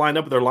 They also lined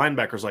up with their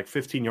linebackers like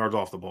 15 yards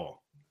off the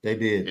ball. They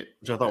did,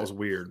 which I thought was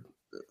weird.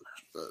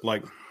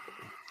 Like,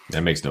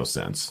 that makes no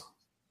sense.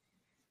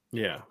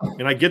 Yeah,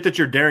 and I get that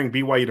you're daring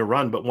BYU to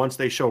run, but once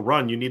they show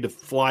run, you need to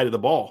fly to the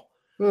ball.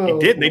 Oh,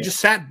 they did. They just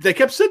sat. They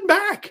kept sitting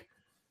back.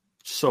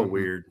 So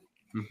weird.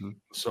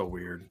 So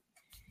weird.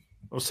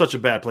 It was such a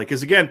bad play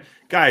because, again,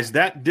 guys,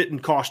 that didn't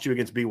cost you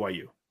against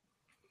BYU.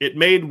 It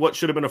made what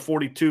should have been a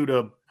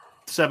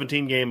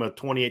 42-17 game a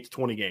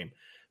 28-20 game.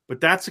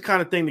 But that's the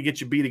kind of thing to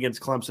get you beat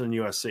against Clemson and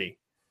USC.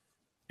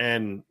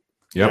 And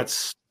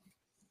that's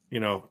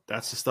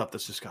the stuff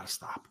that's just got to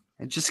stop.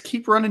 And just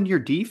keep running your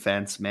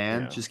defense,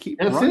 man. Yeah. Just keep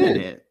running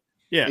it.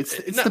 Yeah, it's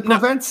the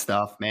prevent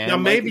stuff, man. Now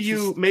maybe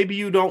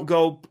you don't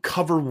go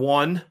cover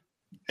one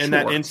in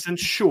that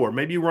instance. Sure,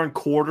 maybe you run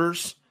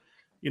quarters.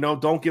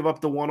 Don't give up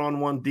the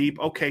one-on-one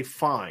deep. Okay,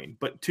 fine.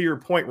 But to your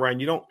point,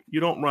 Ryan, you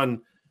don't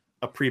run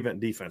a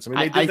prevent defense. I mean,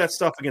 they did that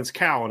stuff against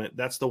Cal, and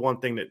that's the one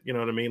thing that you know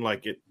what I mean.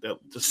 Like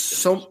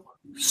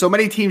so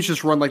many teams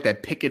just run like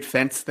that picket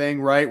fence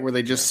thing, right? Where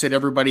they just sit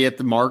everybody at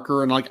the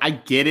marker, and like I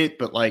get it,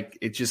 but like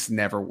it just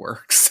never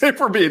works. If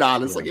we're being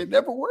honest, like it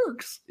never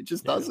works. It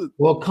just doesn't.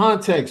 Well,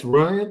 context,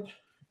 Ryan.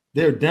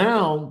 They're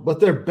down, but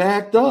they're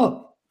backed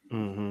up.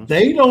 Mm-hmm.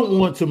 They don't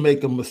want to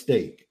make a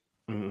mistake.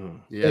 Mm-hmm.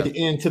 Yeah. At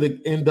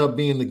the end up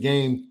being the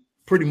game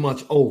pretty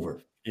much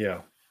over.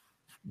 Yeah.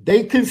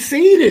 They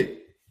conceded.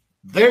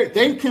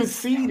 They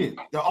conceded.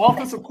 The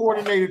offensive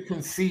coordinator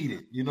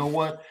conceded. You know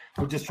what?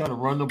 We're just trying to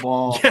run the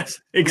ball.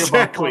 Yes,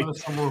 exactly.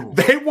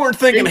 They weren't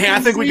thinking, hey, I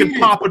think we can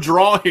pop a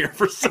draw here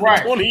for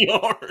 20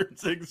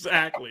 yards.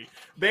 Exactly.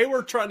 They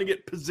were trying to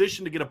get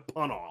position to get a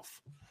punt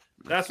off.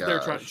 That's what they're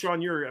trying.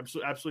 Sean, you're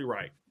absolutely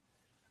right.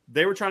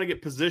 They were trying to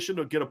get position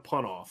to get a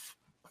punt off.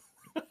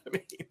 I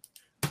mean,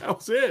 that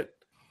was it.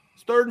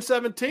 It's 3rd and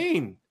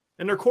 17.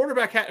 And their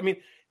quarterback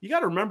you got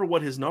to remember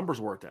what his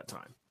numbers were at that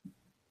time.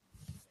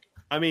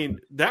 I mean,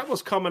 that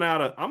was coming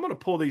out of – I'm going to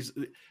pull these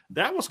 –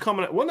 that was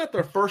coming – wasn't that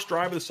their first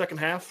drive of the second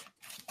half?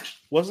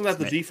 Wasn't that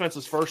the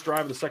defense's first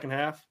drive of the second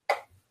half?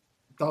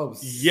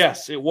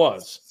 Yes, it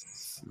was.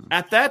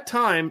 At that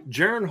time,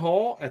 Jaron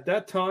Hall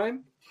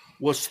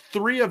was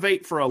 3 of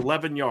 8 for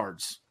 11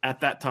 yards at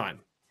that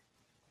time.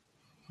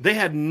 They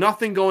had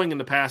nothing going in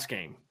the pass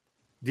game.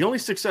 The only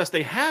success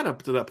they had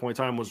up to that point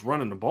in time was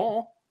running the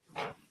ball.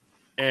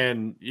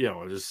 And,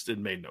 it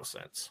made no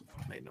sense.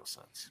 It made no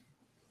sense.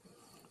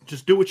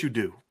 Just do what you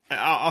do.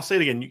 I'll say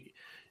it again. You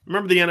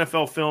remember the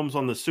NFL films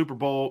on the Super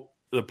Bowl,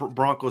 the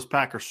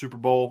Broncos-Packers Super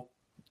Bowl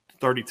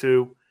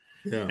 32?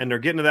 Yeah. And they're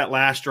getting to that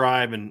last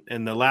drive and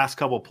the last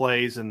couple of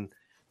plays. And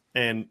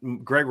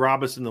Greg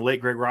Robinson, the late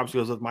Greg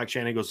Robinson, goes with Mike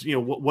Shannon. He goes,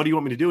 what do you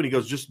want me to do? And he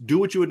goes, just do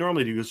what you would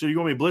normally do. He goes, so you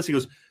want me to blitz? He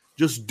goes,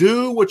 just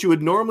do what you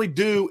would normally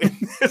do in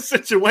this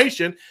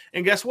situation.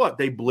 And guess what?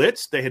 They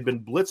blitzed. They had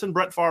been blitzing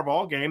Brett Favre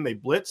all game. They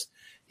blitzed.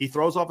 He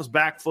throws off his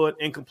back foot,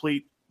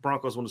 incomplete.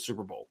 Broncos win the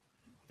Super Bowl.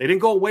 They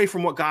didn't go away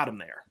from what got him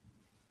there.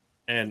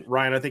 And,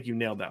 Ryan, I think you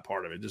nailed that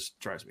part of it. It just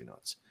drives me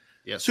nuts.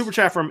 Yes. Super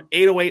chat from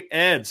 808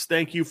 Eds.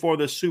 Thank you for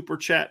the super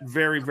chat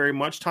very, very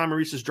much. Tom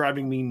Reese is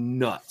driving me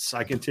nuts.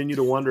 I continue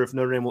to wonder if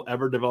Notre Dame will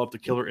ever develop the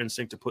killer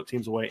instinct to put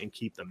teams away and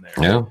keep them there.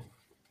 Yeah.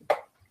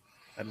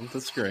 I don't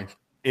disagree.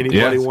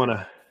 Anybody want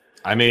to?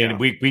 I mean,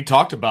 we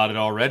talked about it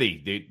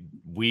already.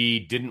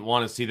 We didn't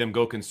want to see them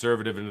go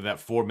conservative into that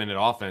 4-minute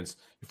offense.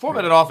 Your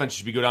 4-minute offense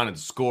should be go down and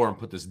score and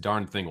put this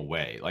darn thing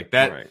away. Like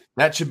that,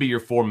 that should be your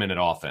 4-minute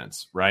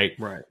offense, right?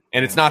 Right.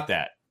 And it's not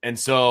that. And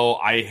so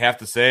I have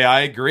to say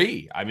I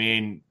agree. I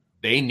mean,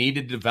 they need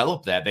to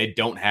develop that. They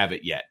don't have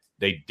it yet.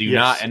 They do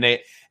not, and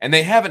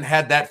they haven't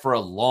had that for a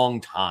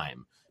long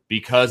time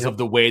because of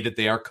the way that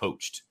they are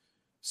coached.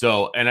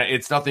 So, and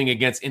it's nothing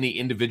against any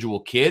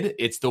individual kid.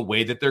 It's the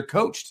way that they're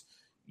coached.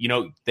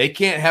 They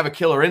can't have a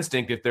killer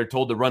instinct if they're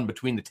told to run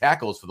between the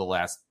tackles for the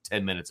last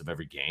 10 minutes of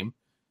every game,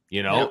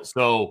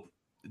 So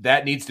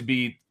that needs to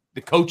be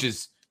the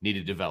coaches need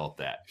to develop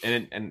that.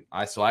 And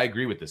I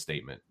agree with this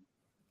statement.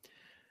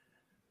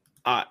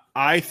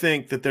 I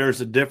think that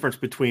there's a difference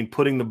between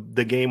putting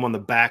the game on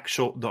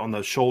on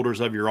the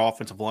shoulders of your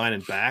offensive line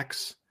and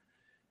backs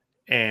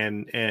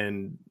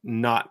and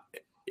not.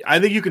 I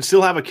think you can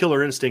still have a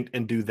killer instinct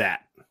and do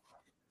that.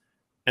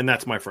 And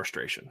that's my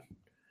frustration.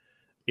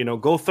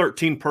 Go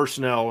 13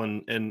 personnel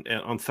and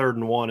on 3rd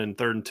and 1 and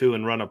 3rd and 2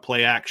 and run a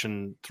play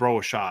action, throw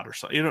a shot or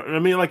something. You know what I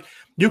mean? Like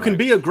you can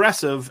be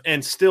aggressive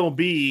and still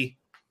be.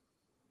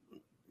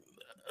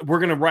 We're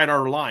going to ride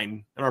our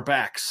line and our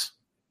backs,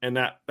 and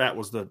that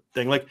was the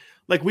thing. Like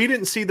we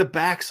didn't see the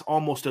backs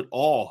almost at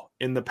all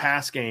in the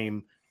pass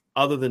game,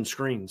 other than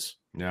screens.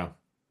 Yeah,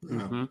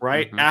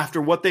 right? Mm-hmm.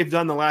 After what they've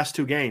done the last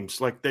two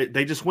games, like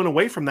they just went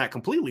away from that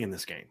completely in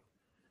this game.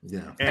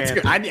 Yeah, that's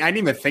good. I didn't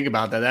even think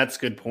about that. That's a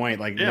good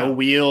point. Like no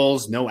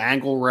wheels, no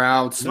angle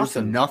routes,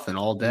 nothing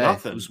all day.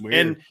 Nothing. It was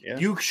weird.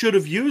 And you should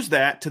have used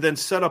that to then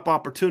set up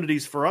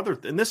opportunities for other.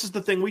 And this is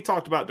the thing we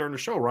talked about during the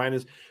show, Ryan,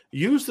 is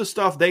use the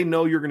stuff they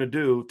know you're going to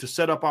do to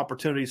set up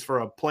opportunities for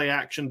a play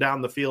action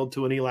down the field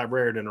to an Eli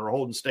Raridan or a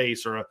Holden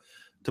Stace or a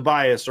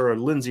Tobias or a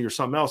Lindsey or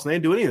something else. And they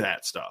didn't do any of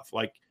that stuff.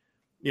 Like,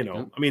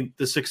 I mean,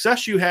 the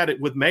success you had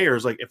with Mayer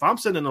is like, if I'm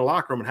sitting in the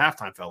locker room at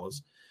halftime,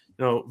 fellas,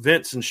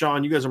 Vince and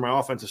Sean, you guys are my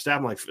offensive staff.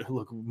 I'm like,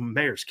 look,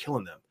 Mayer's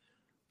killing them.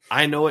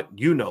 I know it.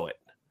 You know it.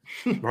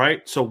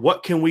 Right. So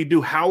what can we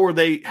do? How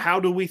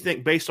do we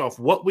think based off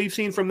what we've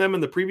seen from them in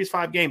the previous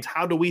 5 games?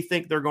 How do we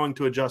think they're going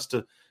to adjust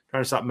to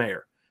trying to stop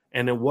Mayer?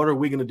 And then what are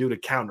we going to do to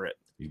counter it?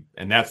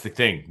 And that's the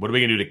thing. What are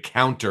we going to do to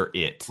counter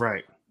it?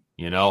 Right.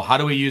 How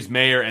do we use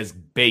Mayer as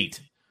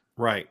bait?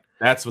 Right.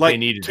 That's what they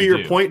needed to do. To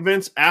your point,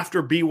 Vince,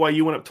 after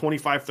BYU went up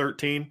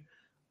 25-13,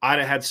 I'd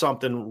have had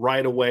something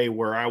right away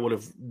where I would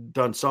have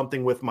done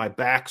something with my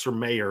backs or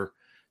Mayer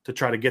to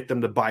try to get them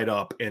to bite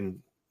up and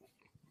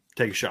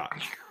take a shot,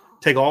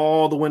 take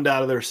all the wind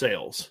out of their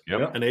sails.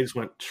 Yep. And they just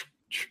went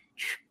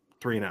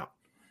 3 and out.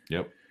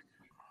 Yep.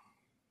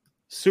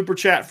 Super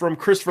chat from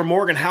Christopher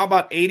Morgan. How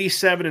about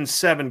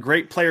 87-7?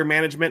 Great player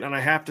management. And I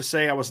have to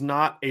say I was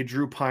not a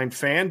Drew Pine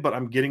fan, but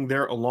I'm getting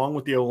there along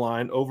with the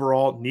O-line.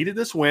 Overall, needed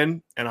this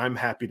win, and I'm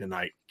happy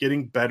tonight.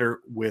 Getting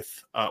better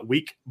with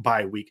week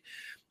by week.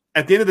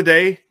 At the end of the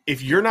day,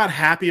 if you're not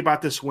happy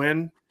about this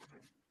win,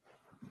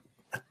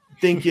 I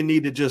think you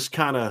need to just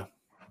kind of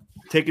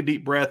take a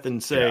deep breath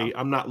and say,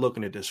 I'm not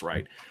looking at this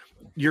right.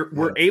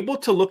 We're able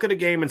to look at a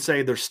game and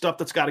say there's stuff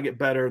that's got to get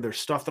better. There's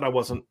stuff that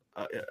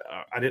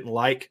I didn't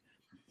like.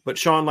 But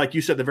Sean, like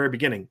you said at the very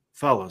beginning,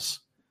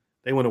 fellas,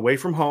 they went away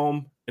from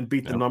home and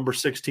beat the number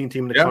 16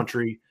 team in the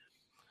country.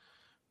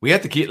 We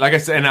have to keep, like I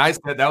said, and I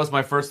said that was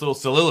my first little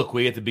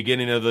soliloquy at the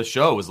beginning of the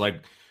show. Was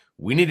like,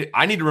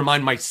 I need to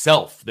remind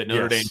myself that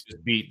Notre Dame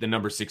just beat the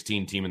number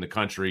 16 team in the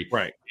country.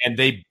 Right. And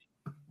they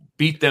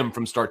beat them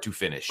from start to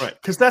finish. Right.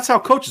 Because that's how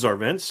coaches are,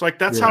 Vince. Like,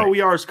 that's how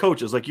we are as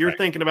coaches. Like, you're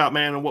thinking about,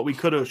 man, and what we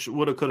could have,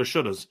 would have, could have,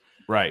 should have.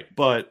 Right.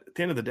 But at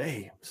the end of the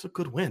day, it's a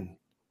good win.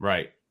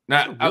 Right.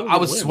 Now, I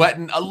was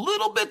sweating a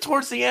little bit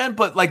towards the end,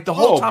 but like the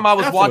whole time I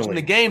was watching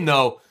the game,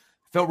 though,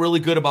 I felt really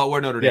good about where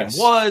Notre Dame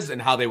was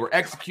and how they were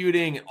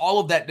executing and all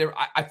of that.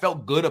 I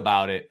felt good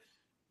about it.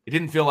 It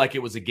didn't feel like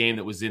it was a game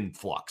that was in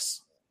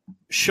flux.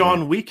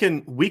 Sean, we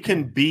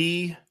can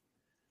be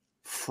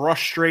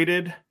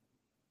frustrated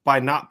by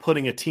not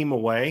putting a team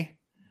away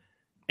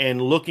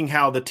and looking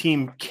how the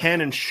team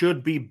can and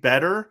should be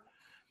better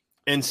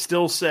and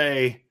still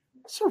say,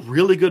 it's a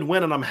really good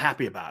win and I'm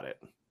happy about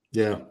it.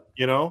 Yeah.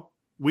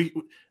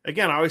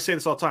 I always say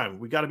this all the time.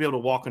 We got to be able to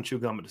walk and chew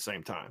gum at the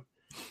same time.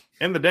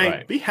 End of the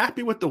day, be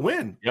happy with the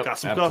win. Yep, got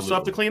some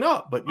stuff to clean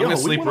up, but I'm gonna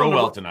sleep real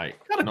well tonight.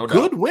 Got a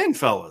good win,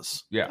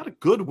 fellas. Yeah, got a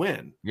good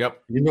win.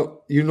 Yep.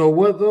 You know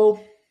what though?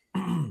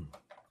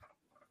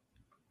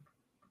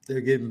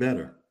 They're getting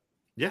better.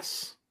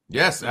 Yes.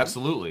 Yes,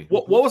 absolutely.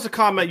 What was the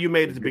comment you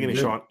made at the beginning,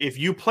 Sean? If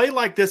you play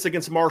like this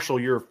against Marshall,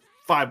 you're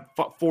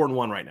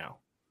 4-1 right now.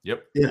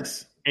 Yep.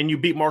 Yes. And you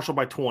beat Marshall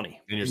by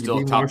 20. And you're still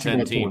a top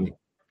 10 team. 20.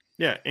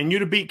 Yeah, and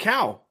you'd have beat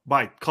Cal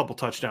by a couple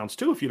touchdowns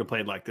too if you'd have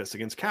played like this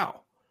against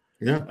Cal.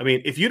 Yeah. I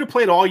mean, if you'd have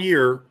played all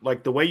year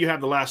like the way you have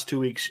the last 2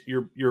 weeks,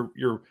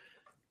 you're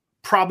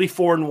probably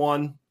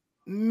 4-1,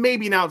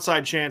 maybe an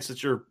outside chance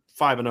that you're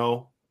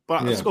 5-0,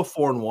 but let's go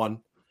 4-1.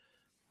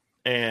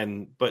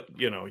 But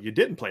you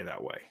didn't play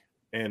that way.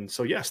 And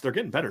so yes, they're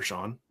getting better,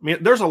 Sean. I mean,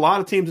 there's a lot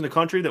of teams in the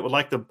country that would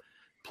like to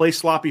play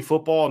sloppy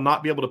football and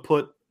not be able to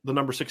put the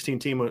number 16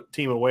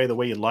 team away the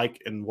way you'd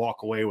like and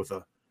walk away with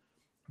a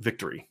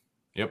victory.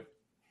 Yep.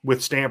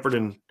 With Stanford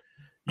and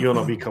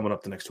UNLV coming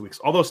up the next 2 weeks.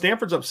 Although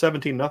Stanford's up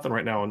 17-0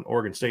 right now in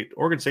Oregon State.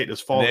 Oregon State is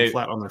falling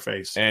flat on their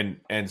face. And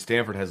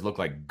Stanford has looked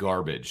like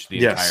garbage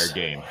the entire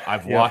game.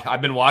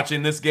 I've been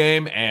watching this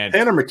game, and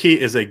Tanner McKee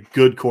is a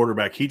good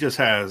quarterback. He just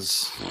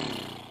has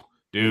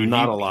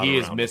not a lot. He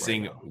is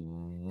missing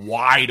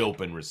wide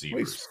open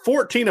receivers. He's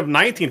 14 of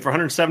 19 for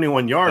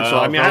 171 yards. So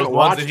I haven't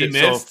watched it.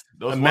 Missed,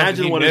 so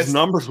imagine what his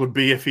numbers would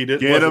be if he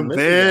didn't. Get him,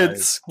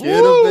 Vince.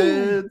 Get him,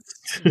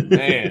 Vince.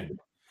 Man.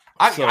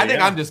 I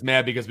think I'm just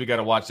mad because we got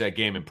to watch that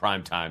game in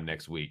prime time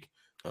next week.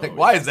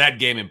 Why is that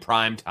game in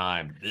prime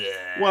time?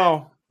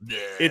 Well,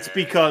 it's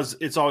because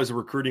it's always a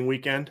recruiting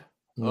weekend.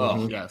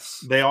 Oh,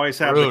 yes. They always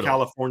have the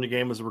California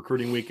game as a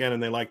recruiting weekend,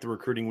 and they like the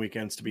recruiting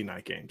weekends to be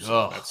night games.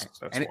 So that's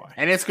why.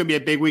 And it's going to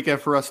be a big weekend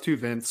for us too,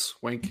 Vince.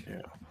 Wink.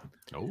 Yeah.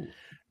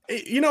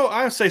 Oh.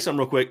 I'll say something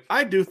real quick.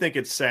 I do think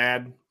it's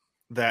sad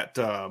that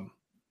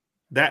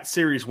that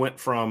series went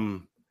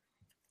from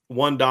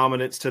one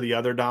dominance to the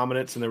other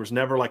dominance, and there was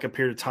never like a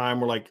period of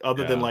time where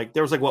than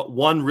there was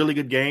one really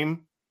good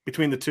game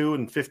between the two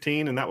and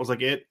 15, and that was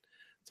like it.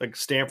 It's like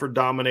Stanford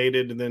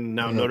dominated, and then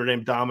now Notre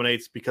Dame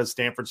dominates because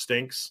Stanford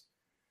stinks.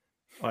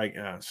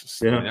 It's just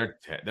they're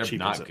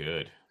not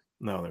good.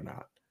 No, they're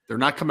not. They're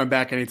not coming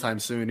back anytime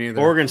soon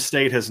either. Oregon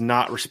State has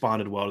not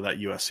responded well to that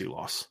USC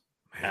loss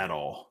at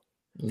all.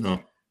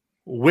 No.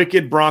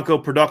 Wicked Bronco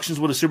Productions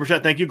with a super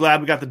chat. Thank you.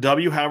 Glad we got the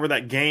W. However,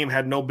 that game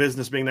had no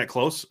business being that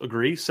close.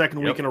 Agree.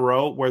 Second week in a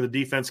row where the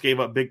defense gave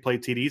up big play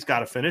TDs. Got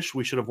to finish.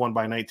 We should have won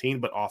by 19,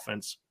 but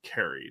offense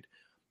carried.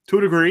 To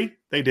a degree,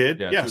 they did.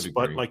 Yes,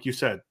 but like you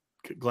said,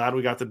 glad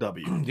we got the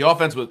W.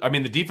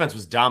 The defense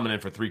was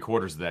dominant for 3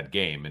 quarters of that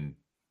game. And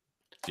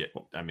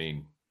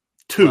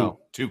two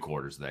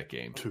quarters of that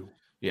game. 2.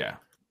 Yeah.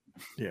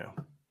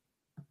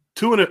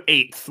 2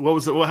 1/8. What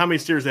was it? Well, how many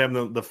steers they have?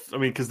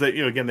 Because they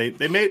made.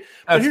 But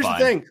That's here's fine.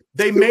 the thing: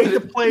 they made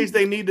the plays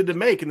they needed to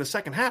make in the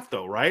second half,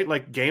 though, right?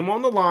 Like game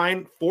on the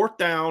line, 4th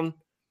down,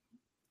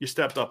 you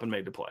stepped up and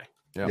made the play.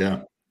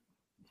 Yeah.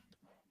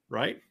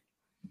 Right.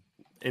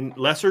 And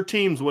lesser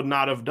teams would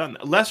not have done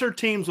that. Lesser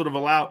teams would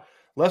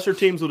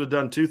have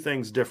done 2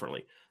 things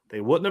differently. They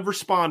wouldn't have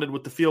responded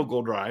with the field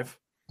goal drive.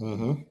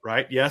 Mm-hmm.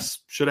 Right? Yes,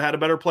 should have had a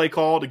better play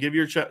call to give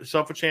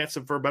yourself a chance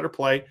for a better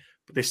play,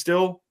 but they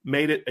still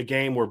made it a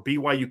game where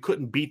BYU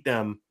couldn't beat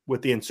them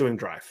with the ensuing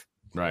drive.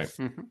 Right.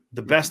 Mm-hmm.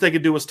 The best they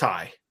could do was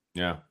tie.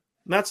 Yeah.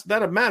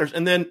 That matters.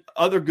 And then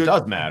other good It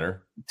does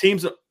matter.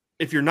 teams,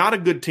 if you're not a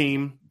good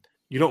team,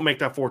 you don't make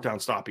that 4th down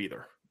stop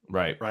either.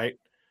 Right. Right?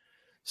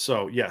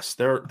 So, yes,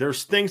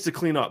 there's things to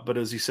clean up, but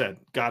as he said,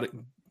 got it.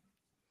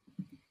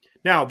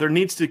 Now, there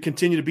needs to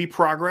continue to be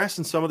progress,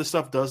 and some of the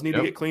stuff does need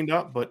to get cleaned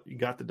up, but you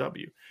got the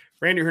W.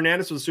 Randy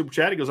Hernandez with a super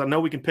chat. He goes, I know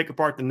we can pick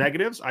apart the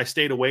negatives. I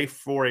stayed away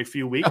for a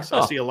few weeks.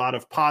 I see a lot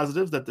of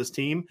positives that this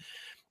team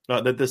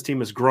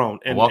has grown.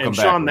 And Welcome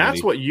back, Sean, Randy.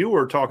 that's what you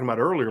were talking about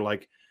earlier.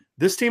 Like,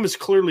 this team is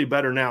clearly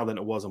better now than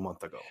it was a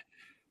month ago.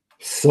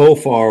 So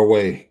far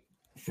away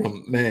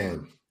from,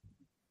 man.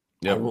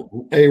 Yep.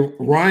 Hey,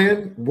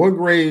 Ryan, what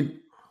grade?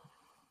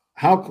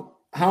 How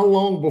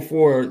long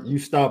before you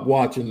stopped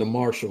watching the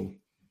Marshall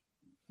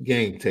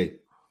game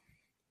tape?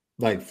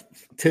 Like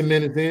 10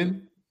 minutes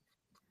in?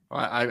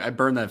 I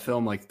burned that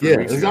film like 3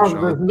 weeks ago.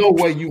 There's no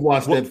way you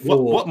watched that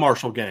full. What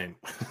Marshall game?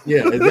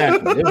 Yeah,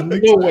 exactly. There's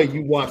no way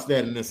you watched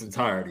that in its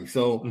entirety.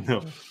 So,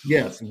 No.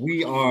 yes,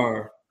 we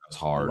are It's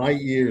hard.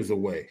 light years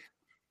away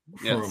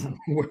from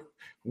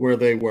where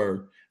they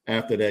were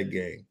after that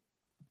game.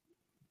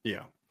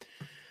 Yeah.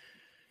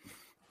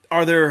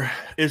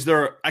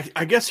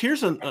 I guess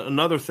here's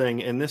another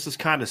thing, and this is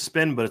kind of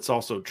spin, but it's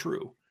also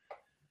true.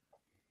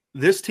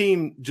 This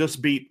team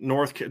just beat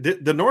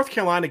the North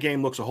Carolina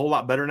game looks a whole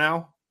lot better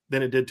now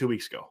than it did 2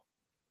 weeks ago.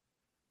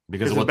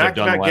 Because of what they've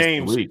done the last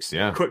 2 weeks.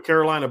 Yeah.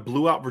 Carolina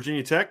blew out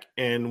Virginia Tech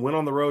and went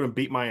on the road and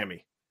beat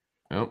Miami.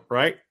 Yep.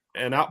 Right?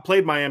 And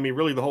outplayed Miami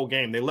really the whole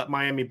game. They let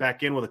Miami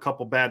back in with a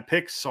couple bad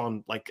picks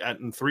in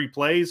 3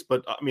 plays,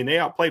 but they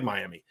outplayed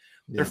Miami.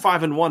 Yeah. They're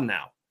 5-1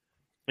 now.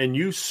 And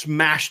you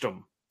smashed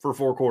them for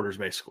 4 quarters,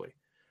 basically.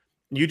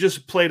 You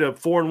just played a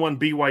 4-1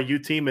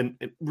 BYU team and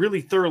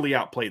really thoroughly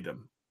outplayed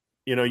them.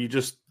 You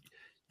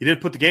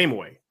didn't put the game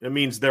away. That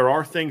means there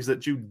are things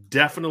that you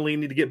definitely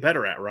need to get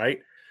better at, right?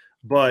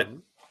 But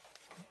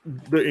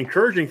the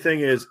encouraging thing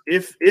is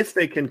if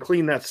they can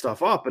clean that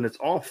stuff up, and it's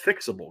all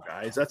fixable,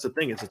 guys. That's the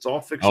thing, it's all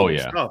fixable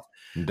stuff.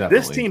 Definitely.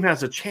 This team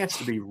has a chance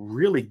to be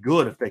really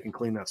good if they can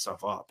clean that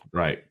stuff up.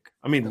 Right.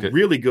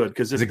 Really good.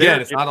 Because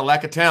it's not a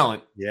lack of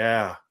talent.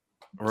 Yeah.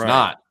 Right. It's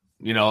not.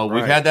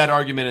 We've had that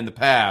argument in the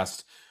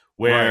past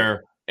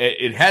where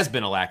it has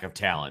been a lack of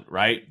talent,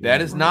 right?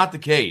 That is not the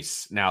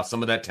case. Now,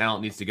 some of that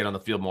talent needs to get on the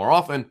field more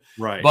often,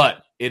 right?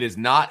 But it is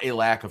not a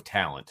lack of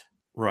talent.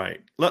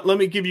 Right. Let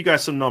me give you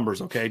guys some numbers,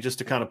 okay, just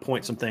to kind of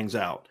point some things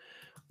out.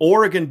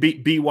 Oregon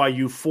beat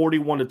BYU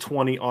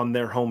 41-20 on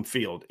their home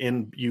field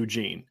in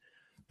Eugene.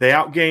 They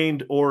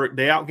outgained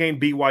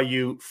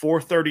BYU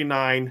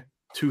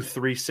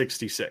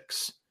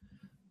 439-366.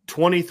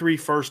 23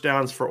 first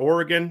downs for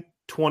Oregon,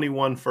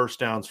 21 first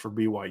downs for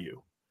BYU.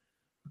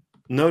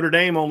 Notre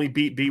Dame only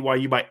beat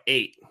BYU by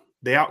 8.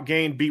 They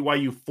outgained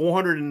BYU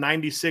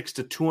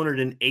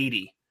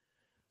 496-280.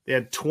 They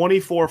had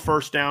 24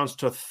 first downs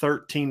to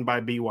 13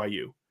 by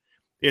BYU.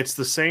 It's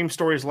the same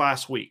story as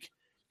last week.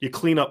 You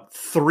clean up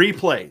 3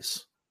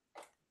 plays.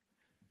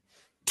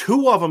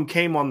 2 of them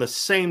came on the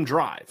same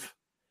drive.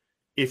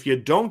 If you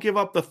don't give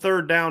up the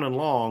 3rd down and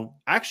long,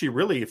 actually,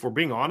 really, if we're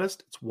being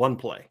honest, it's 1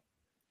 play.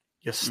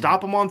 You stop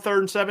them on 3rd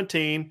and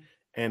 17,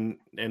 and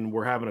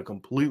we're having a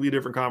completely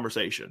different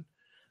conversation.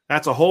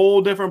 That's a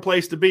whole different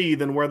place to be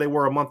than where they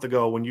were a month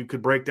ago when you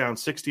could break down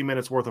 60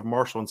 minutes worth of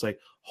Marshall and say,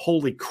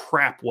 holy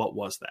crap, what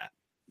was that?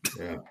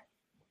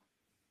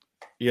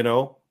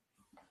 Yeah.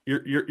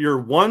 You're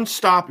one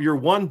stop, you're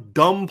one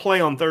dumb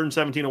play on 3rd and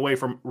 17 away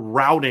from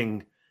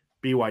routing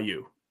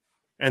BYU.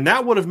 And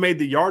that would have made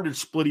the yardage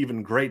split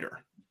even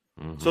greater.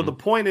 Mm-hmm. So the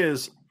point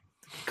is,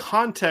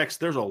 context,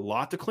 there's a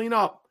lot to clean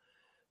up.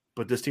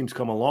 But this team's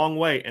come a long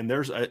way, and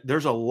there's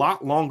a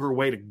lot longer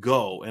way to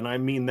go. And I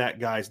mean that,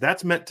 guys.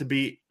 That's meant to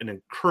be an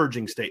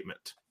encouraging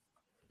statement.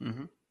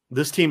 Mm-hmm.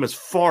 This team is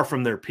far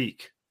from their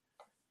peak,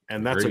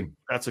 and that's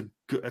a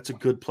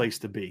good place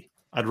to be.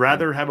 I'd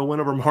rather have a win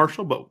over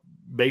Marshall, but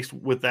based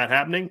with that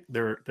happening,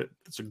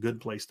 it's a good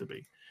place to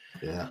be.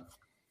 Yeah.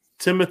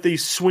 Timothy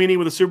Sweeney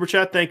with a super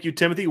chat. Thank you,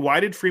 Timothy. Why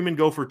did Freeman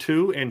go for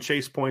 2 and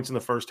chase points in the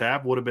first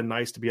half? Would have been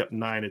nice to be up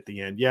 9 at the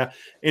end. Yeah.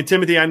 And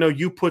Timothy, I know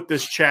you put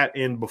this chat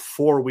in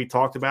before we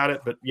talked about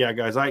it, but yeah,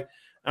 guys,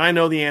 I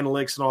know the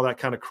analytics and all that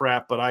kind of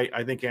crap, but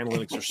I think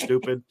analytics are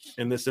stupid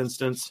in this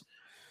instance.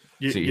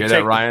 You hear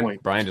that, Ryan?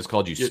 Brian just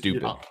called you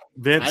stupid.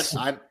 Vince.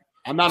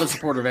 I'm not a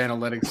supporter of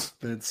analytics,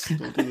 Vince.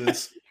 Don't do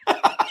this.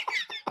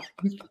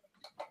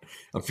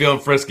 I'm feeling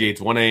frisky. It's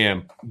 1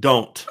 a.m.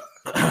 Don't.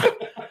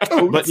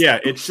 But yeah,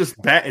 it's just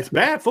bad. It's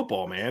bad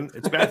football, man.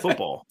 It's bad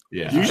football.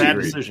 Yeah, bad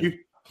decision.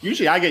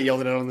 Usually I get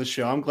yelled at on this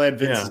show. I'm glad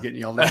Vince is getting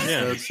yelled at.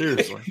 Yeah,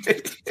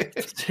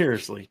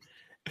 seriously.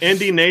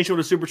 ND Nation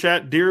with a super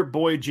chat. Dear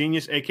boy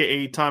genius,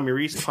 a.k.a. Tommy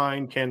Reese,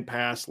 Pine can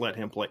pass. Let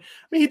him play. I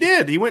mean, he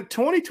did. He went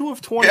 22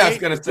 of 28. Yeah, I was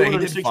going to say, he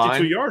did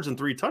 262 yards and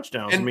 3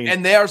 touchdowns.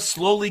 And they are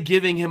slowly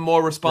giving him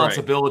more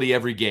responsibility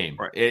every game.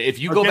 Right. If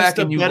you go back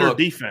and you better look,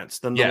 defense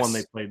than the one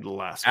they played the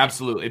last game.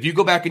 Absolutely. If you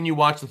go back and you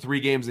watch the 3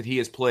 games that he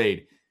has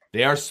played,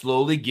 they are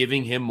slowly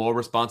giving him more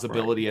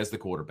responsibility as the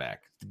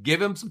quarterback.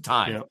 Give him some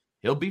time. Yep.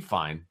 He'll be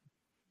fine.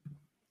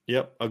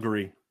 Yep,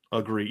 agree.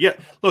 Yeah,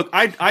 look,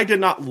 I did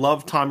not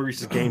love Tommy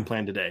Reese's game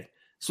plan today.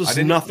 This was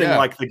nothing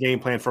like the game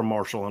plan for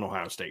Marshall and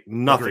Ohio State.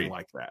 Nothing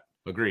like that.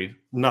 Agreed.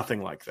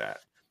 Nothing like that.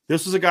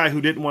 This was a guy who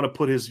didn't want to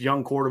put his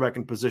young quarterback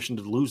in position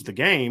to lose the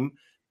game,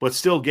 but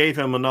still gave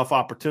him enough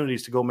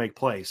opportunities to go make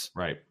plays.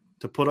 Right.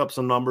 To put up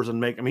some numbers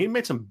and make – I mean, he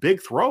made some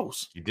big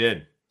throws. He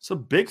did.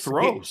 Some big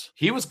throws.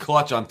 He was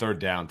clutch on third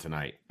down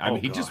tonight. I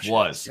mean, he just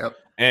was. Yep.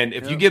 And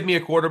if you give me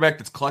a quarterback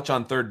that's clutch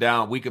on third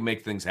down, we can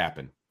make things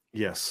happen.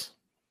 Yes,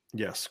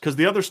 because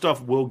the other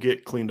stuff will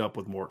get cleaned up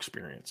with more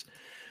experience.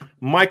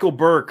 Michael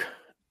Burke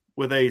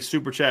with a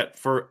super chat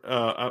for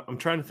I'm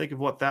trying to think of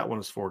what that one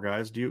is for,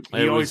 guys. He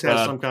always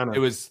has some kind of – It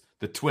was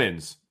the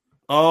Twins.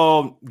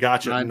 Oh,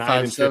 gotcha. 9 and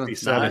 57.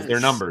 57. Nice. Their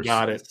numbers.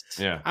 Got it.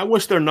 Yeah. I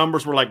wish their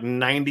numbers were like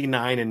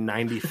 99 and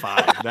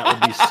 95. That would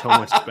be so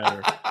much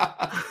better.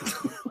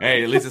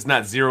 Hey, at least it's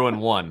not 0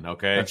 and 1.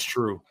 Okay, that's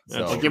true.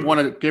 So give one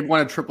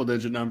a triple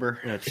digit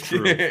number. That's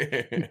true.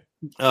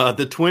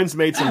 The Twins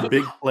made some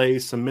big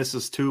plays, some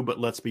misses too, but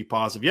let's be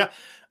positive. Yeah,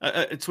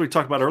 it's what we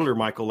talked about earlier,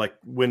 Michael. Like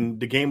when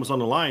the game was on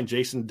the line,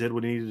 Jason did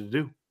what he needed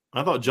to do.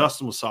 I thought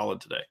Justin was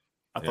solid today.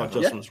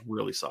 Justin was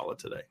really solid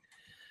today.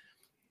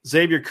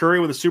 Xavier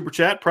Curry with a super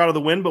chat. Proud of the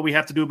win, but we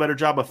have to do a better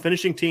job of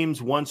finishing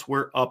teams once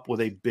we're up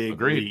with a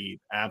big lead.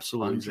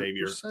 Absolutely, 100%.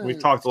 Xavier. We've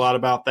talked a lot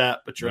about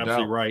that, but you're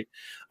absolutely right.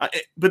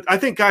 But I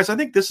think, guys,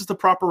 this is the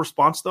proper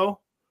response, though,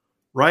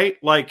 right?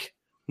 Like,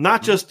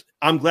 not just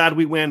I'm glad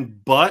we win,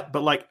 but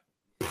like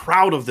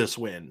proud of this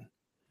win.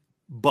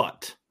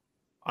 But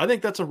I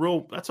think that's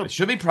I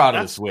should be proud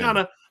of this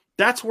win.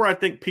 That's where I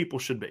think people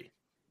should be.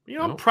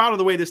 I'm proud of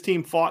the way this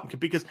team fought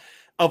because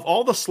of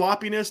all the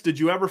sloppiness, did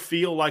you ever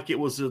feel like it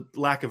was a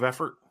lack of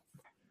effort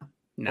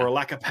or a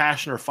lack of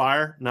passion or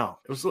fire? No,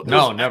 it was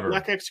never.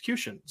 Lack of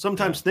execution.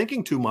 Sometimes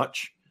thinking too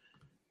much,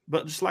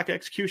 but just lack of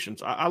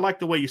executions. I like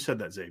the way you said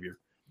that, Xavier.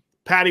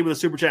 Patty with a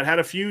super chat had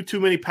a few too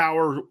many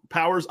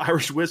powers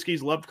Irish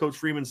whiskeys. Loved Coach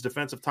Freeman's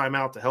defensive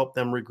timeout to help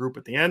them regroup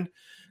at the end.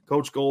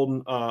 Coach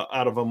Golden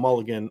out of a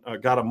mulligan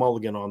got a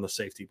mulligan on the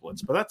safety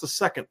blitz, but that's the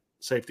second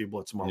safety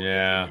blitz mulligan.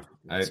 Yeah,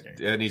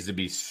 it needs to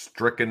be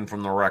stricken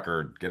from the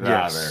record. Get it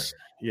out of there.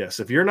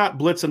 Yes, if you're not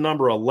blitzing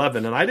number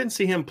 11, and I didn't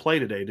see him play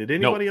today. Did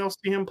anybody else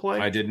see him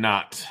play? I did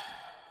not.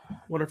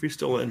 Wonder if he's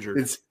still injured.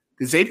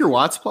 Did Xavier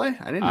Watts play?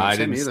 I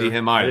didn't see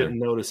him either. I didn't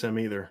notice him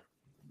either.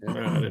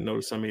 I didn't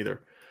notice him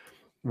either.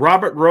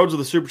 Robert Rhodes with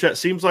the super chat.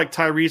 Seems like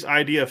Tyree's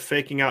idea of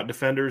faking out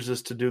defenders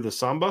is to do the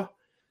samba.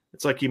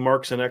 It's like he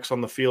marks an X on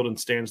the field and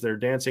stands there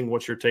dancing.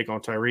 What's your take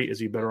on Tyree? Is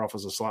he better off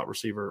as a slot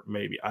receiver?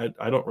 Maybe. I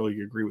don't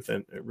really agree with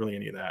really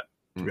any of that,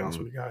 to be honest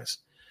with you guys.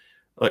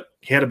 Like,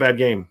 he had a bad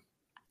game.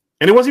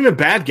 And it wasn't even a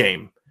bad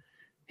game.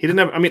 He didn't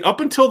have – I mean, up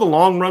until the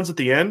long runs at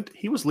the end,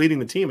 he was leading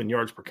the team in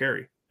yards per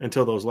carry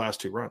until those last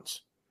 2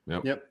 runs.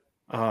 Yep.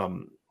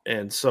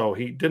 And so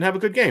he didn't have a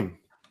good game.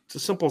 It's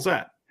as simple as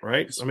that,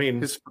 right? I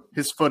mean –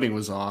 his footing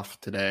was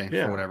off today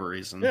for whatever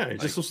reason. Yeah,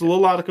 it just was a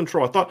little out of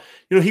control. I thought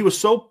 – he was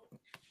so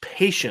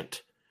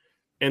patient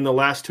in the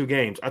last 2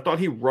 games. I thought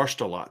he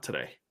rushed a lot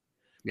today.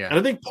 Yeah. And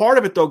I think part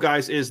of it, though,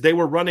 guys, is they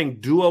were running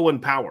duo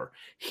and power.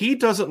 He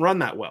doesn't run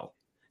that well.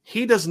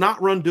 He does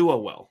not run duo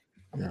well.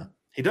 Yeah.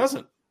 He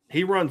doesn't.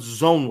 He runs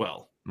zone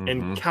well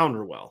and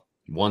counter well.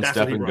 One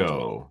step and go.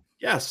 Well.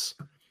 Yes.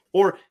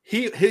 Or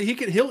he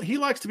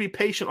likes to be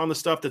patient on the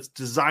stuff that's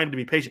designed to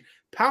be patient.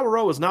 Power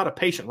O is not a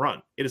patient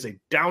run. It is a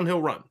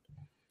downhill run.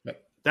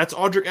 Yep. That's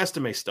Audric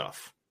Estime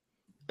stuff.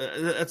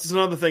 That's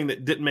another thing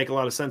that didn't make a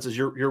lot of sense is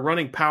you're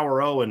running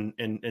Power O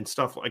and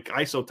stuff like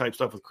ISO type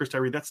stuff with Chris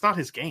Tyree. That's not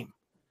his game.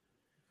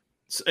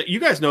 So, you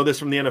guys know this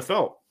from the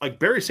NFL. Like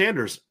Barry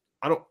Sanders,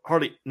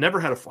 hardly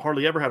ever had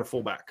a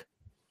fullback.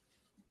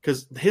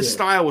 Because his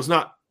style was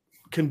not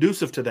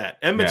conducive to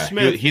that. Emmitt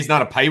Smith. He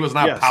was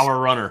not a power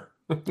runner.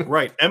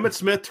 Right. Emmitt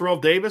Smith, Terrell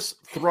Davis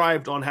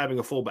thrived on having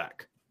a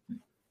fullback.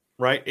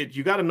 Right.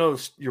 You got to know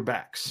your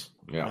backs.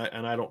 Yeah.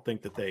 And I don't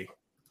think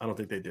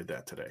they did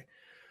that today.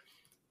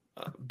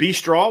 B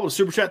Straw with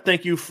super chat.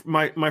 Thank you,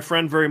 my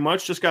friend, very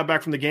much. Just got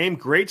back from the game.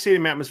 Great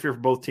stadium atmosphere for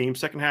both teams.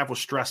 Second half was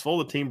stressful.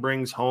 The team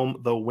brings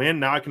home the win.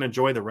 Now I can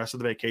enjoy the rest of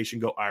the vacation.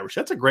 Go Irish.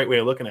 That's a great way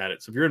of looking at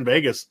it. So if you're in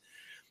Vegas,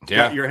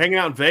 you're hanging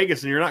out in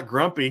Vegas and you're not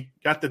grumpy,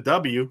 got the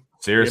W.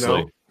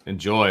 Seriously,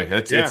 enjoy.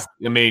 It's.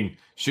 I mean,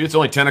 shoot, it's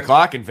only 10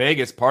 o'clock in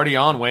Vegas. Party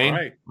on, Wayne.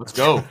 Right. Let's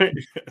go.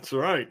 That's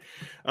right.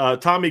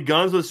 Tommy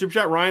Guns with a super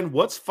chat. Ryan,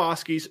 what's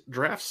Foskey's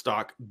draft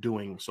stock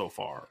doing so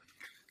far?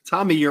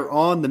 Tommy, you're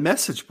on the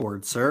message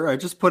board, sir. I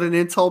just put an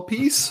intel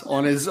piece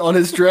on his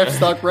draft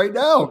stock right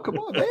now. Come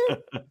on, man.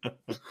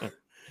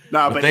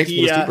 No, but thanks for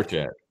the super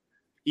chat.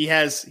 He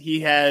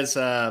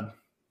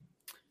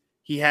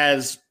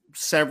has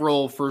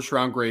several first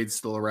round grades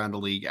still around the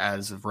league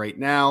as of right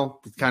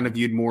now. It's kind of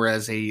viewed more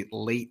as a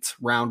late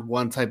round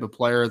one type of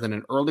player than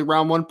an early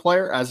round one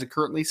player as it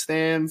currently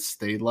stands.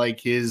 They like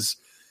his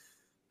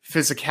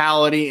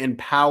physicality and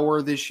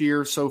power this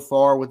year so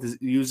far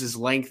uses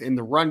length in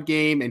the run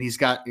game, and he's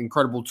got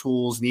incredible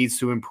tools, needs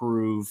to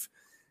improve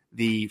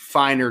the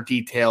finer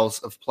details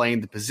of playing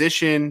the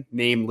position,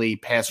 namely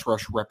pass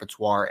rush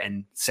repertoire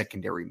and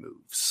secondary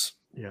moves.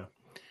 Yeah.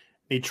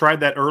 He tried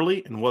that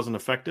early and wasn't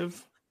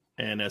effective.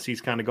 And as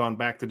he's kind of gone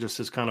back to just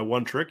his kind of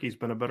one trick, he's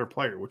been a better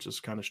player, which is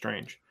kind of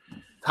strange.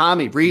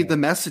 Tommy, read the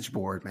message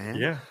board, man.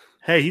 Yeah.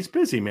 Hey, he's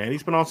busy, man.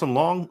 He's been on some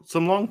long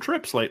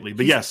trips lately.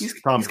 But he's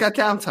got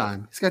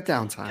downtime. He's got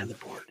downtime. On the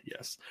board,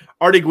 yes.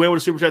 Artie Gwynn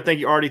with a super chat.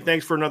 Thank you, Artie.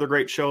 Thanks for another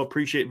great show.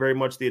 Appreciate very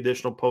much the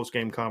additional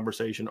post-game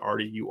conversation.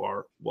 Artie, you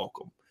are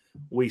welcome.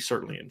 We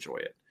certainly enjoy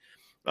it.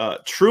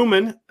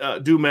 Truman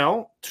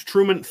Theodore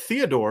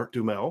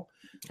Dumel.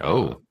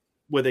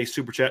 With a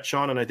super chat,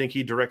 Sean, and I think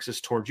he directs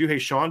this towards you. Hey,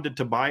 Sean, did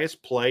Tobias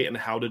play, and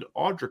how did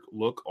Audric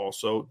look?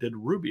 Also, did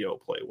Rubio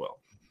play well?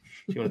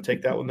 Do you want to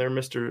take that one there,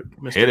 Mr.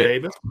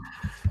 Davis?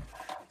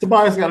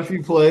 Tobias got a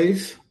few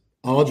plays.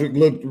 Audric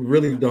looked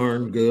really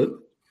darn good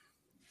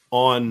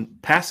on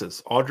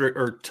passes.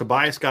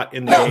 Tobias got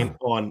in the game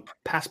on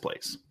pass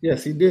plays.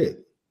 Yes, he did.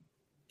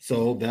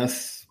 So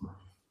that's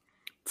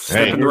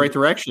step in the right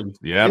direction.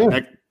 Yeah.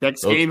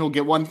 Next game, he'll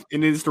get one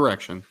in his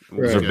direction.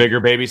 Those are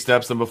bigger baby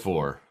steps than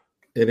before.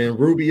 And then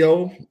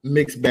Rubio,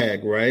 mixed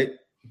bag, right?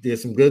 Did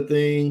some good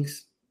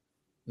things,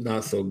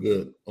 not so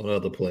good on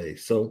other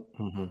plays. So.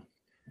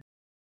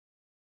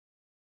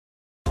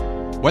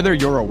 Whether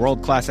you're a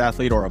world-class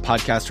athlete or a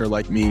podcaster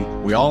like me,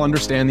 we all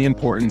understand the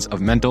importance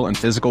of mental and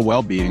physical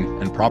well-being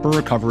and proper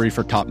recovery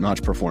for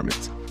top-notch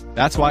performance.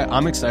 That's why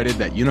I'm excited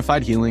that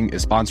Unified Healing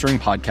is sponsoring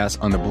podcasts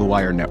on the Blue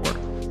Wire Network.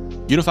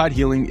 Unified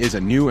Healing is a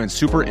new and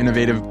super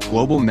innovative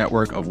global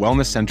network of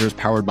wellness centers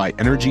powered by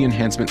Energy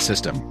Enhancement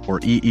System,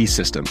 or EE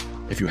System.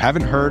 If you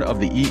haven't heard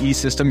of the EE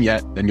System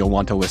yet, then you'll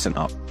want to listen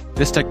up.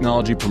 This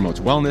technology promotes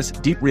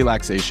wellness, deep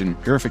relaxation,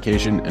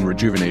 purification, and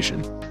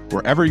rejuvenation.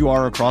 Wherever you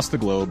are across the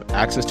globe,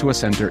 access to a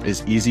center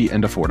is easy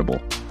and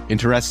affordable.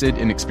 Interested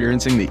in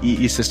experiencing the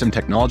EE System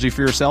technology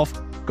for yourself?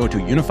 Go to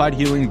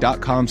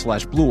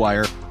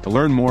unifiedhealing.com/bluewire to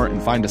learn more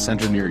and find a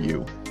center near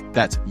you.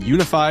 That's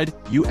unified,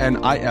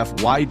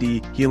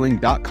 UNIFYD,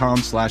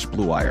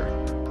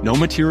 healing.com/bluewire. No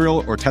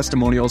material or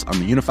testimonials on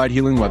the Unified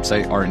Healing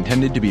website are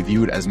intended to be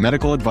viewed as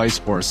medical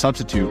advice or a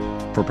substitute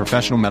for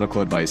professional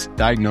medical advice,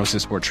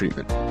 diagnosis, or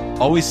treatment.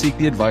 Always seek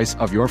the advice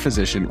of your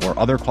physician or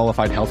other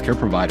qualified healthcare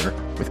provider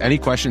with any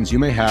questions you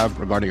may have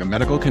regarding a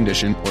medical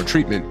condition or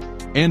treatment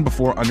and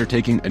before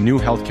undertaking a new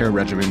healthcare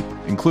regimen,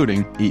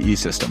 including EE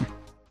System.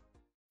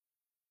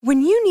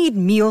 When you need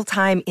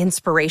mealtime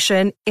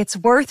inspiration, it's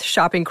worth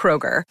shopping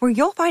Kroger, where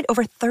you'll find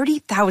over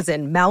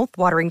 30,000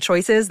 mouth-watering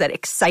choices that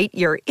excite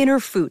your inner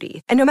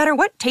foodie. And no matter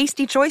what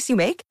tasty choice you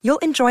make, you'll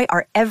enjoy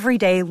our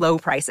everyday low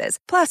prices,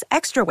 plus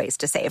extra ways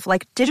to save,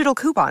 like digital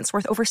coupons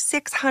worth over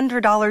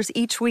 $600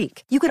 each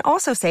week. You can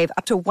also save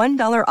up to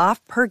 $1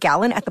 off per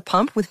gallon at the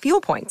pump with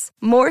fuel points.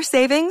 More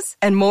savings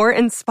and more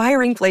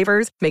inspiring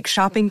flavors make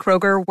shopping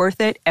Kroger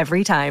worth it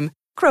every time.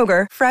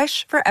 Kroger,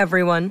 fresh for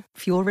everyone.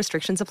 Fuel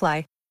restrictions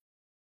apply.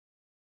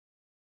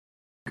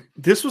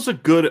 This was a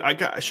good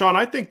Sean,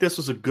 I think this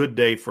was a good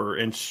day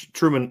and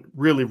Truman,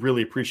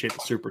 really appreciate the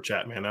super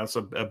chat, man. That's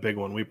a big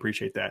one. We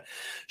appreciate that.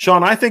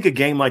 Sean, I think a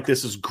game like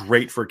this is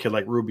great for a kid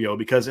like Rubio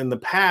because in the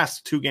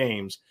past 2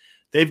 games,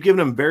 they've given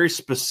him very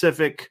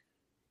specific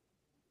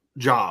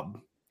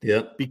job.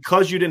 Yeah.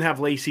 Because you didn't have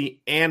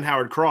Lacey and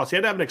Howard Cross. He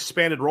had to have an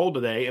expanded role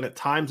today. And at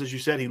times, as you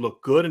said, he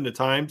looked good. And at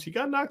times he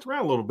got knocked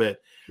around a little bit.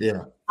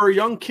 Yeah. For a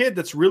young kid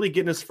that's really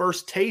getting his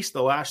first taste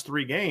the last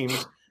 3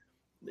 games,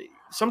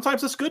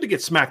 sometimes it's good to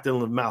get smacked in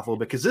the mouth a little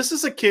bit because this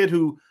is a kid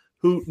who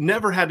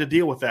never had to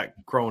deal with that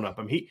growing up.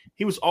 I mean,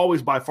 he was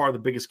always by far the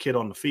biggest kid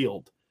on the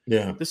field.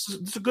 Yeah,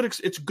 it's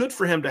good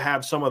for him to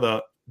have some of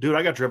the dude.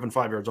 I got driven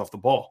 5 yards off the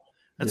ball.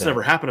 That's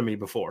never happened to me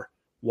before.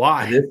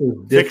 Why? This is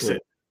fix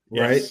it,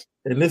 right? Yes.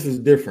 And this is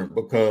different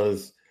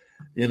because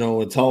in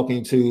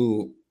talking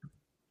to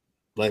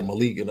like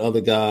Malik and other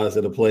guys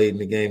that have played in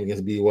the game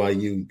against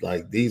BYU,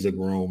 like these are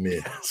grown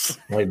men.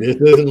 Like this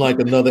isn't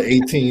like another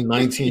 18,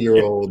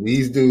 19-year-old.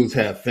 These dudes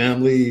have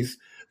families,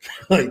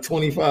 like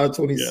 25,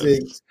 26.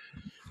 Yes.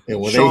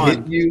 And when they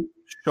hit you,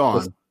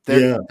 Sean,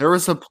 There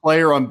was a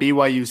player on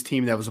BYU's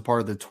team that was a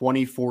part of the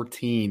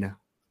 2014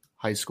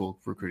 high school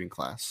recruiting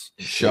class.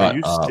 Shut up.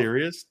 Are you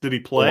serious? Did he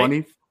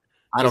play?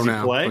 I don't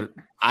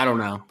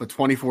know. But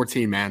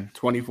 2014, man.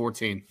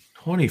 2014.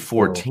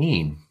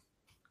 2014.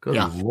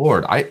 Good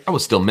Lord. I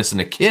was still missing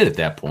a kid at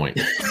that point.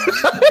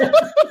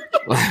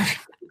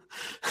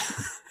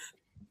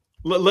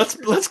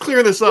 Let's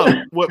clear this up.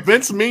 What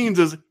Vince means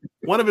is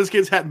one of his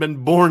kids hadn't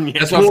been born yet.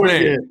 That's what I'm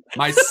saying.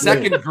 My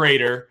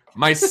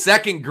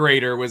second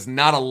grader was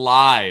not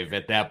alive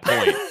at that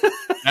point.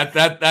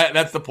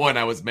 That's the point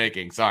I was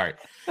making. Sorry.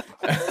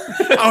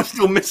 I was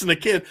still missing a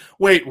kid.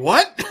 Wait,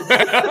 what?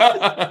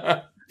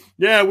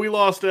 Yeah, we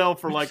lost Elle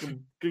for like about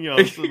a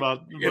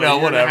year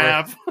whatever. and a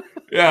half.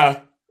 Yeah.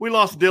 We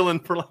lost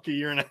Dylan for like a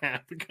year and a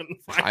half. We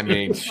couldn't find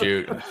him.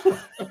 Shoot.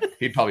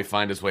 He'd probably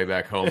find his way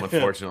back home,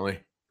 unfortunately.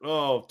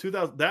 Oh,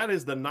 2000. That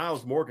is the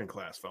Niles Morgan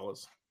class,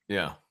 fellas.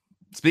 Yeah.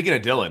 Speaking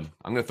of Dylan,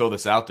 I'm going to throw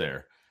this out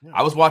there. Yeah.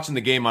 I was watching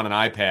the game on an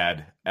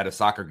iPad at a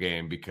soccer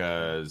game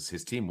because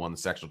his team won the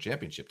sectional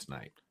championship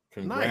tonight.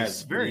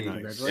 Nice. Very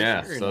nice.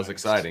 Yeah, very so it was nice.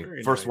 exciting.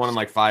 Very First one in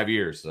like 5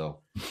 years, so.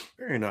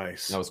 Very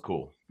nice. That was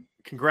cool.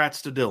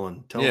 Congrats to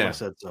Dylan. Tell him I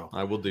said so.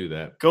 I will do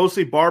that.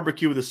 Ghostly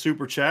Barbecue with a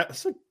super chat.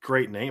 That's a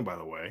great name, by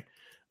the way.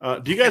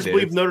 Do you guys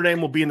believe Notre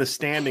Dame will be in the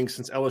standings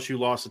since LSU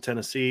lost to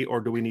Tennessee, or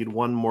do we need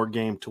one more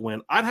game to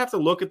win? I'd have to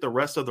look at the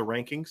rest of the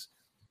rankings.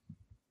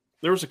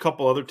 There was a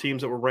couple other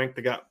teams that were ranked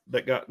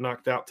that got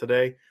knocked out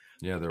today.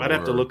 Yeah, I'd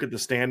have to look at the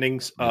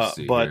standings, but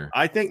here.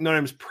 I think Notre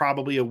Dame's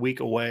probably a week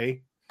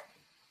away,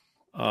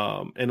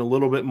 and a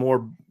little bit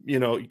more,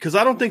 because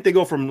I don't think they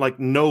go from like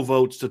no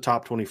votes to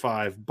top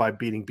 25 by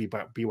beating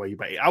BYU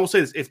by 8. I will say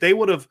this: if they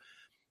would have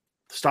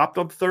stopped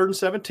up 3rd and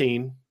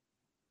 17.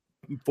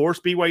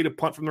 Forced BYU to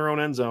punt from their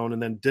own end zone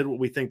and then did what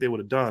we think they would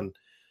have done,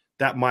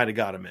 that might have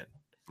got them in.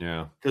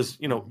 Yeah. Because,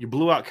 you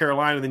blew out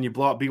Carolina, then you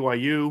blow out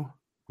BYU.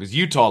 Because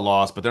Utah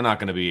lost, but they're not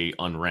going to be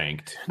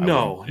unranked.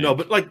 No,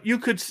 but like you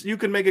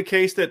could make a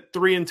case that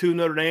 3-2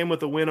 Notre Dame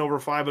with a win over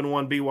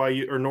 5-1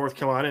 BYU or North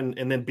Carolina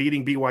and then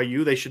beating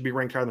BYU, they should be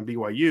ranked higher than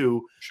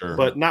BYU. Sure.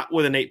 But not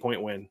with an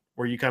 8-point win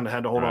where you kind of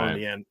had to hold on in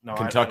the end. No,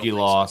 Kentucky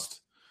lost. So.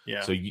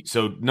 Yeah.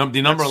 So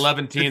the number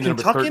 11 team,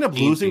 Kentucky ended up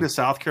losing to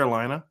South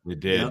Carolina. We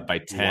did by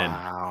 10.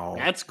 Wow,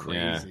 that's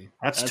crazy. Yeah.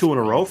 That's 2 in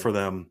a row for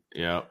them.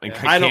 Yeah, and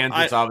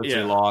Kansas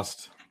obviously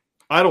lost.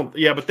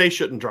 But they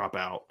shouldn't drop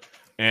out.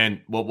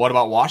 And what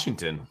about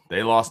Washington?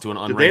 They lost to an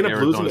unranked they end up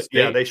Arizona losing State.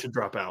 Yeah, they should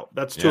drop out.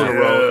 That's 2 in a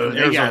row. And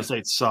Arizona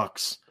State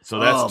sucks. So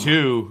that's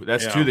two.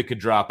 That's two that could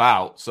drop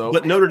out. So,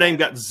 but Notre Dame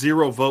got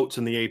 0 votes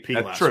in the AP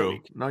last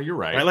week. No, you're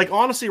right. Like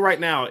honestly, right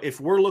now,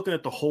 if we're looking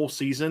at the whole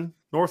season,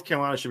 North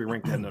Carolina should be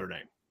ranked ahead of Notre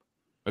Dame.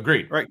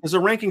 Agreed. Right, because the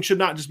ranking should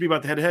not just be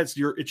about the head-to-head.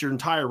 It's your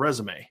entire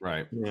resume.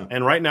 Right. Yeah.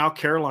 And right now,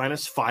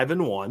 Carolina's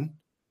 5-1.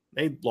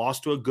 They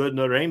lost to a good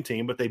Notre Dame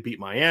team, but they beat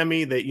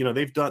Miami. They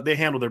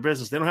handled their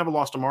business. They don't have a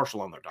loss to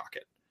Marshall on their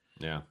docket.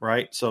 Yeah.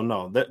 Right. So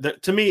no,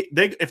 that to me,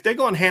 if they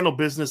go and handle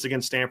business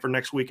against Stanford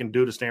next week and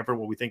do to Stanford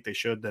what we think they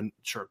should, then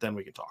sure, then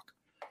we can talk.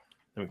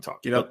 Get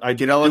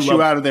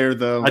LSU out of there,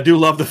 though. I do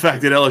love the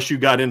fact that LSU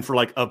got in for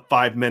like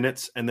 5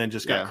 minutes and then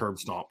just got curb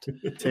stomped.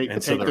 Take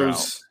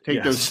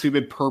those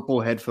stupid purple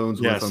headphones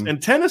with them.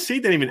 And Tennessee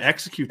didn't even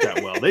execute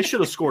that well. They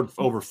should have scored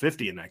over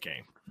 50 in that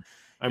game.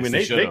 I mean,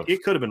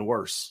 it could have been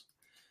worse.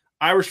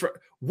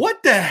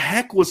 What the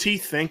heck was he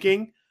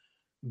thinking?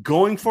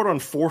 Going for it on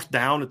 4th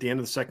down at the end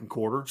of the second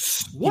quarter.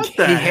 What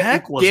the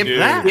heck was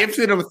that?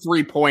 Gifted him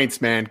 3 points,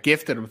 man.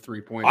 Gifted him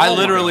 3 points. I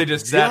literally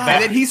just sat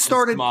back and then he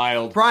started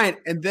smiled. Brian,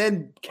 and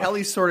then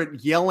Kelly started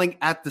yelling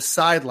at the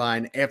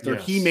sideline after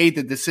he made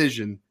the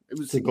decision. It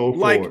was to go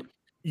like forward.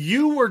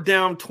 You were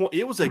down 20.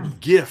 It was a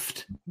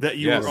gift that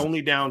you were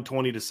only down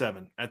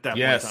 20-7 at that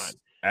point in time.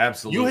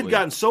 Absolutely. You had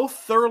gotten so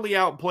thoroughly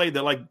outplayed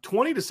that like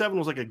 20-7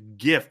 was like a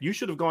gift. You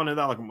should have gone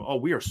into that like, oh,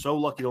 we are so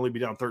lucky to only be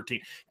down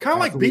 13. Kind of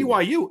like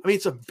BYU. I mean,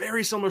 it's a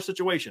very similar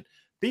situation.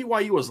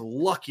 BYU was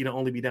lucky to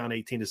only be down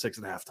 18-6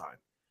 at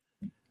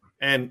halftime.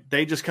 And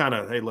they just kind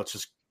of, hey, let's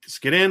just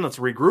get in, let's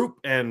regroup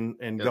and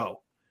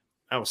go.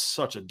 That was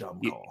such a dumb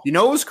call. You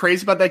know what was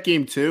crazy about that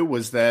game too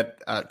was that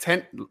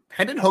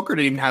Hendon Hooker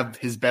didn't even have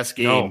his best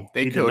game. No,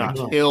 they could have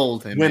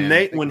killed him.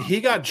 When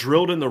he got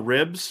drilled in the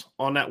ribs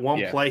on that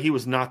one play, he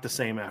was not the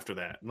same after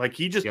that. Like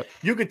he just,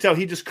 you could tell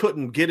he just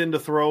couldn't get into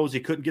throws. He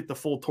couldn't get the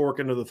full torque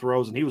into the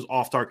throws, and he was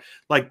off target.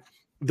 Like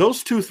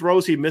those 2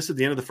 throws he missed at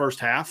the end of the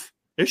first half,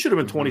 it should have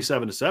been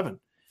 27-7.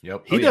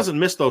 Yep. He doesn't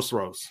miss those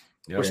throws.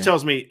 Which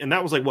tells me, and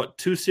that was like what,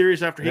 2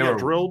 series after he got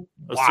drilled?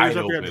 A series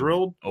after he got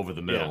drilled? Over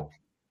the middle.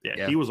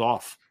 Yeah, he was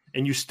off.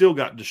 And you still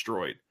got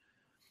destroyed.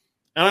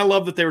 And I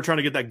love that they were trying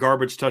to get that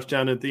garbage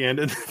touchdown at the end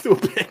and threw a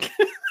pick.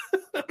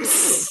 That was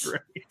so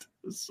great. It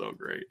was so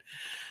great.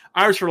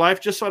 Irish for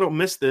Life, just so I don't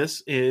miss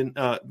this,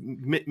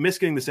 miss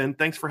getting this in,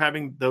 thanks for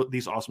having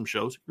these awesome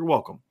shows. You're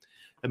welcome.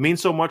 It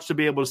means so much to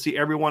be able to see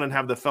everyone and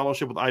have the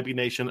fellowship with IB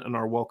Nation and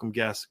our welcome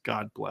guests.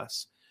 God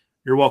bless.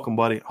 You're welcome,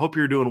 buddy. Hope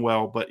you're doing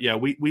well. But yeah,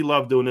 we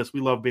love doing this.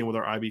 We love being with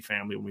our IB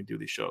family when we do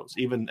these shows,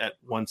 even at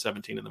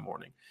 1:17 in the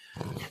morning.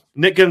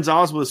 Nick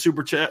Gonzalez with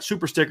a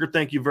super sticker.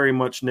 Thank you very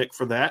much, Nick,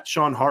 for that.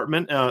 Sean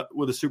Hartman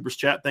with a super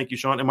chat. Thank you,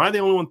 Sean. Am I the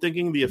only one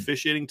thinking the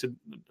officiating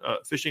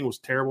was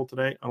terrible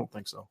today? I don't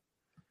think so.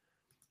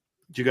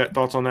 Do you got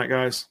thoughts on that,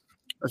 guys?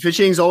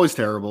 Officiating is always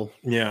terrible.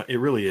 Yeah, it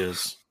really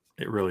is.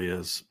 It really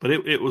is. But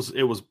it was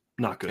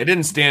not good. It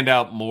didn't stand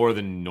out more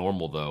than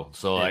normal though.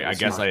 So Yeah,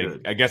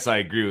 I guess I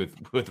agree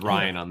with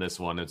Ryan on this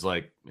one. It's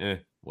like,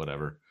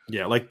 whatever.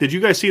 Yeah, like did you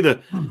guys see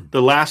the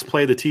last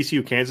play of the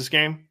TCU Kansas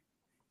game?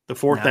 The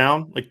fourth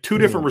down? Like two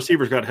different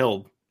receivers got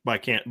held by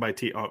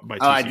TCU. Oh,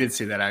 I did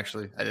see that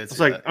actually. It's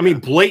like I mean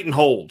blatant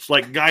holds,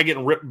 like guy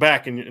getting ripped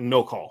back and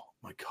no call.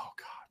 I'm like, oh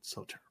God,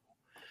 so terrible.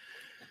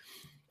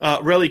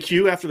 Relly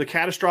Q, after the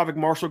catastrophic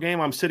Marshall game,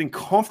 I'm sitting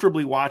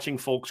comfortably watching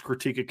folks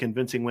critique a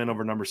convincing win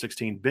over number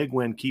 16. Big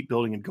win, keep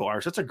building and go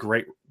Irish. That's a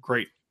great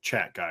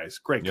chat, guys.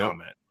 Great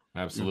comment.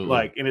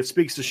 Absolutely. And it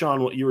speaks to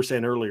Sean what you were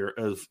saying earlier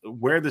of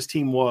where this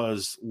team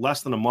was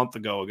less than a month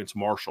ago against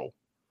Marshall.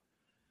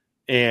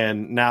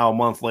 And now a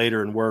month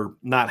later, and we're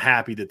not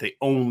happy that they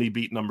only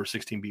beat number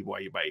 16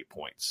 BYU by 8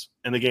 points.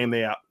 In the game,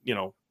 they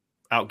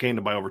outgained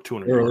them by over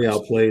 200 Early yards.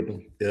 outplayed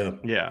them. Yeah.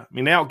 Yeah. I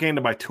mean, they outgained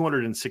them by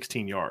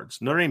 216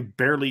 yards. Notre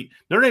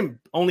Dame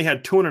only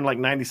had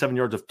 297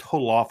 yards of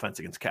total offense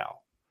against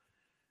Cal.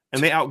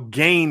 And they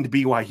outgained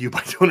BYU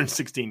by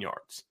 216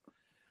 yards.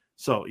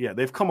 So, yeah,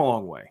 they've come a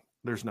long way.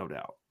 There's no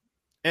doubt.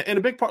 And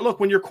a big part, look,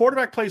 when your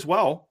quarterback plays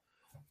well,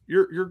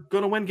 you're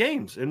going to win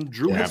games. And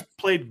Drew has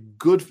played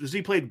good. Did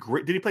he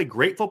play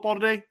great football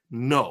today?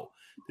 No.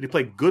 Did he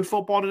play good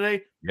football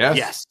today?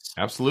 Yes.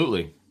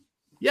 Absolutely.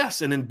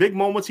 Yes, and in big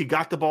moments, he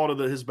got the ball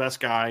to his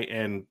best guy,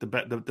 and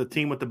the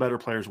team with the better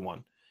players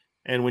won.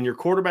 And when your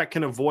quarterback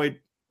can avoid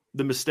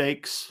the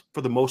mistakes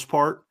for the most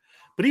part,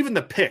 but even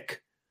the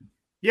pick,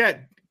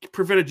 it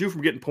prevented you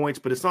from getting points,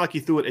 but it's not like you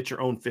threw it at your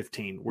own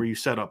 15 where you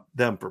set up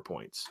them for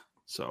points.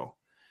 So,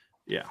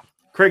 yeah.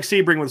 Craig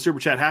Sebring with a super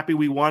chat. Happy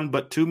we won,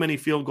 but too many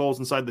field goals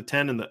inside the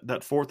 10 and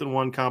that 4th and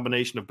 1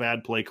 combination of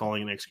bad play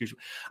calling and execution.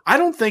 I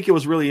don't think it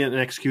was really an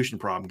execution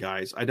problem,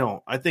 guys. I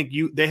don't. I think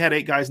they had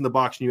 8 guys in the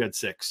box and you had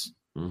 6.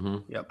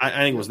 Mm-hmm. Yep. I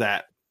think it was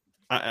that.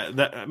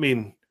 I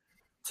mean,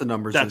 it's a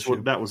numbers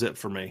issue. That was it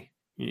for me.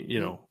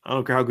 You know, I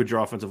don't care how good your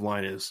offensive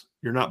line is.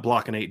 You're not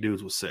blocking 8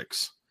 dudes with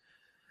 6.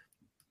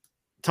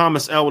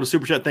 Thomas L with a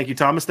super chat. Thank you,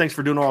 Thomas. Thanks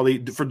for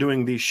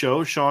doing these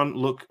shows. Sean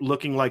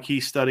looking like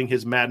he's studying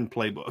his Madden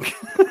playbook.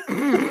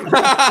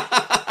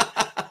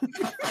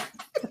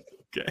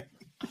 Okay.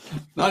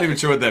 Not even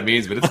sure what that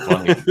means, but it's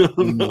funny.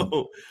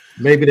 No.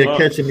 Maybe they're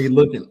catching me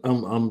looking.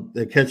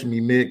 They're catching me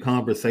mid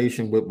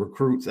conversation with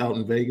recruits out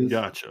in Vegas.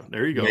 Gotcha.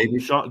 There you go. Maybe.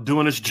 Sean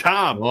doing his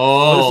job.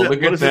 Oh, what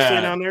does that. It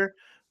say down there?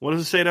 What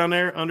does it say down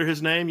there under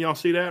his name? Y'all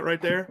see that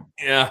right there?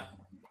 Yeah.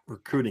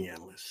 Recruiting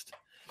analyst.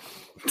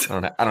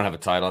 I don't have a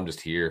title. I'm just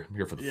here. I'm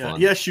here for the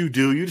fun. Yes, you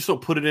do. You just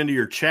don't put it into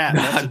your chat.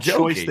 That's a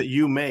choice that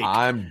you make.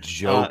 I'm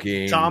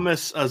joking.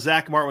 Thomas,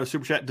 Zach Martin with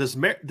super chat.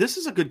 This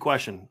is a good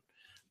question.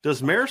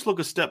 Does Maris look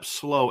a step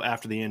slow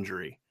after the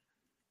injury?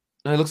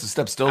 No, he looks a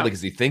step slow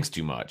because he thinks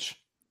too much.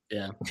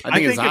 Yeah, I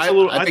think his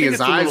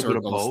eyes are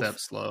a step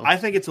slow. I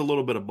think it's a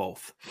little bit of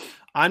both.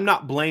 I'm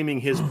not blaming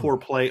his poor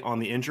play on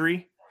the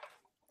injury.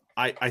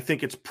 I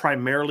think it's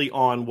primarily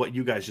on what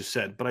you guys just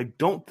said, but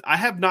I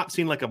have not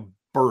seen like a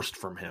burst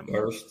from him.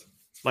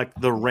 Like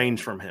the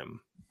range from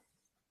him.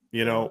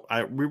 You know,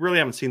 we really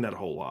haven't seen that a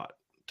whole lot,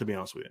 to be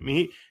honest with you. I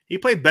mean, he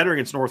played better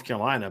against North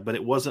Carolina, but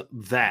it wasn't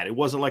that. It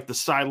wasn't like the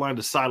sideline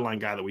to sideline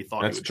guy that we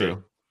thought That's he would true.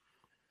 be.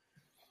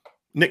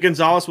 Nick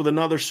Gonzalez with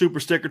another super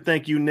sticker.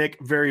 Thank you, Nick,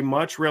 very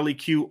much. Relly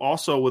Q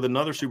also with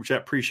another super chat.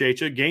 Appreciate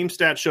you. Game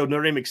stats showed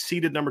Notre Dame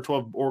exceeded number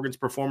 12 Oregon's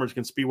performance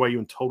against BYU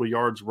in total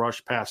yards,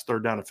 rush, pass,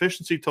 third down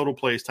efficiency, total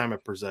plays, time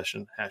of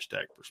possession,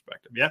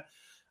 #perspective. Yeah,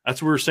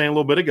 that's what we were saying a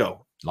little bit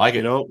ago.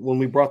 You know, when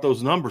we brought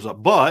those numbers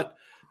up. But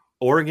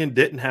Oregon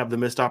didn't have the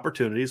missed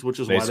opportunities, which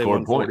is why they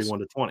won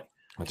 41-20.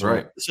 That's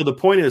right. So the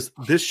point is,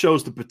 this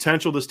shows the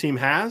potential this team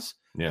has.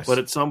 Yes. But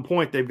at some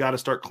point, they've got to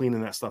start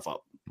cleaning that stuff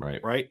up.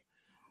 Right.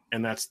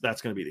 And that's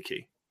going to be the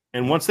key.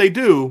 And once they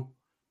do,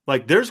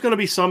 like there's going to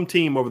be some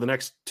team over the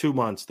next 2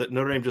 months that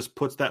Notre Dame just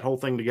puts that whole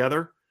thing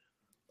together.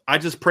 I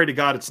just pray to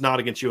God it's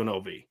not against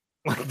UNLV.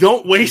 Like,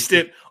 don't waste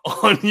it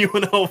on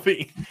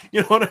UNLV.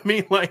 You know what I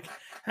mean? Like,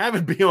 have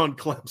it be on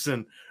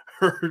Clemson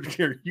or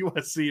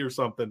USC or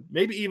something.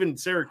 Maybe even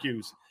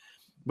Syracuse.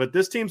 But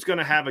this team's going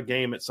to have a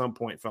game at some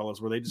point, fellas,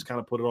 where they just kind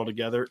of put it all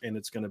together, and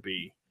it's going to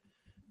be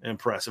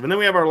impressive. And then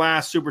we have our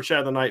last super chat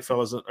of the night,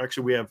 fellas.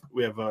 Actually,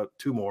 we have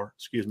 2 more.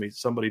 Excuse me.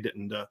 Somebody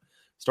didn't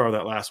start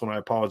that last one. I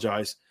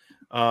apologize.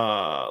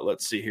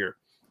 Let's see here.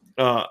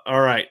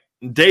 All right.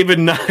 David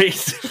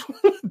Knight.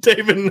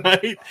 David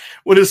Knight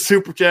with his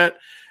super chat.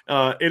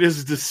 It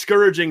is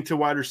discouraging to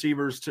wide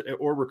receivers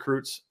or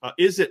recruits.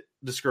 Is it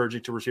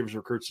discouraging to receivers or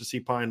recruits to see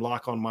Pine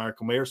lock on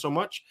Michael Mayer so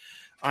much?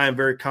 I am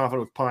very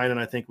confident with Pine, and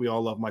I think we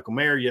all love Michael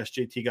Mayer. Yes,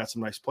 JT got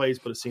some nice plays,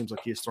 but it seems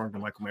like he is throwing to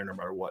Michael Mayer no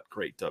matter what.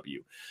 Great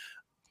W.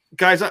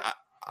 Guys,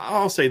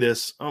 I'll say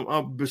this.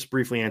 I'll just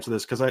briefly answer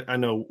this because I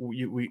know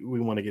we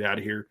want to get out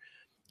of here.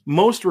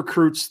 Most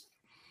recruits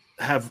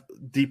have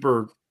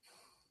deeper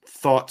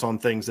thoughts on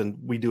things than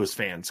we do as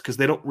fans because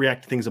they don't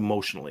react to things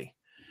emotionally.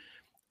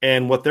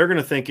 And what they're going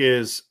to think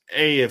is,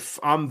 hey, if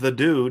I'm the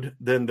dude,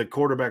 then the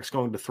quarterback's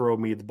going to throw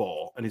me the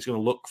ball and he's going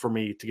to look for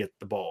me to get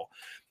the ball.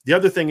 The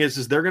other thing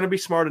is they're going to be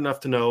smart enough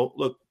to know,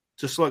 look,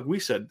 just like we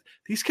said,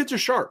 these kids are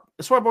sharp.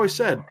 That's what I've always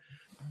said.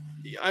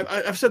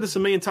 I've said this a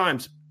million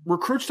times.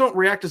 Recruits don't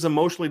react as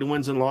emotionally to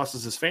wins and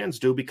losses as fans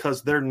do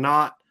because they're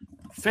not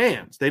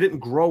fans. They didn't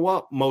grow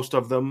up, most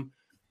of them,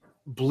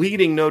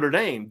 bleeding Notre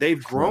Dame.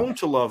 They've grown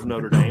to love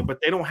Notre Dame, but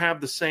they don't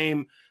have the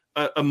same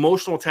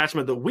emotional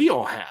attachment that we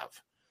all have.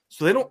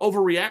 So they don't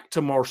overreact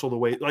to Marshall the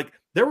way, like,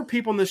 there were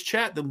people in this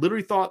chat that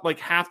literally thought like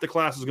half the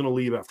class was going to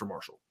leave after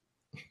Marshall.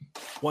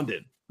 One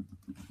did.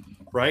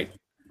 Right?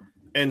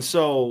 And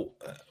so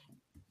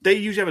they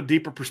usually have a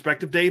deeper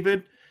perspective,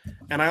 David.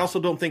 And I also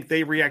don't think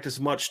they react as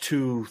much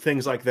to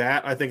things like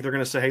that. I think they're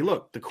going to say, hey,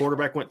 look, the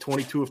quarterback went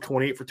 22 of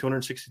 28 for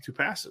 262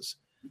 passes.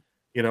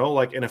 You know,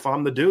 like, and if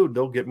I'm the dude,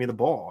 they'll get me the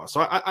ball.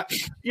 So I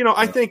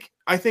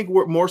think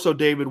we're more so,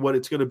 David, what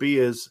it's going to be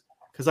is,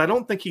 because I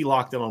don't think he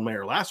locked in on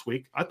Mayer last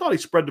week. I thought he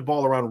spread the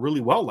ball around really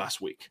well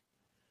last week.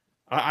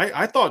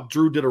 I thought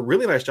Drew did a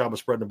really nice job of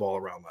spreading the ball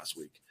around last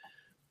week.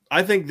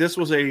 I think this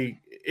was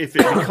if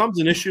it becomes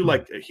an issue,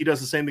 like he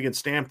does the same thing against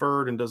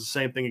Stanford and does the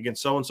same thing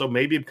against so-and-so,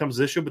 maybe it becomes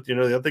an issue. But, the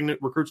other thing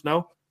that recruits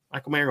know,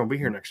 Michael Mayer going to be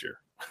here next year.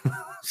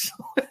 So,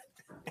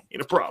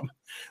 ain't a problem.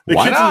 The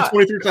Why kids not? in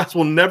the 23 class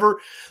will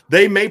never –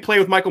 they may play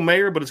with Michael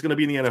Mayer, but it's going to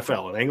be in the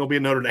NFL. It ain't going to be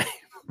in Notre Dame.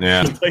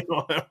 Yeah. I'm telling you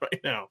all that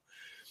right now.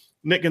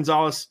 Nick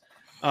Gonzalez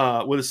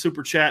with a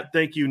super chat.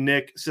 Thank you,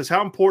 Nick. Says,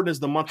 how important is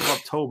the month of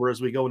October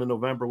as we go into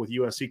November with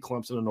USC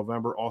Clemson in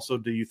November? Also,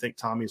 do you think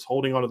Tommy is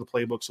holding onto the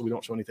playbook so we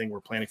don't show anything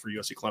we're planning for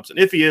USC Clemson?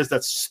 If he is,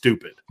 that's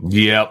stupid.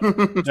 Yep.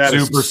 That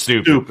is Super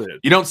stupid.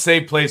 You don't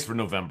save plays for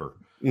November.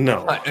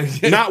 No.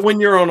 Not when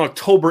you're on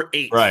October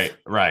 8th.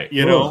 Right.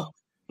 You know?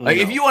 Like,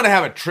 No. if you want to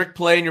have a trick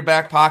play in your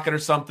back pocket or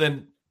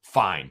something,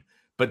 fine.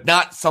 But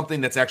not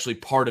something that's actually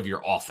part of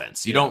your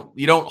offense. You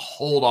don't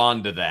hold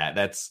on to that.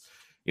 That's,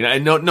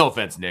 and no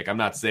offense, Nick. I'm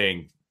not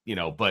saying,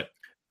 but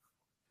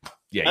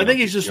yeah. I think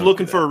he's just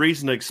looking for a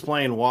reason to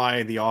explain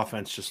why the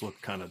offense just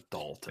looked kind of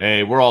dull today.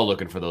 Hey, we're all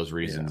looking for those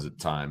reasons at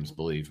times,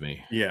 believe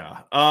me.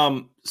 Yeah.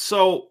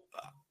 So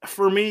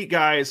for me,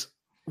 guys,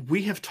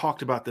 we have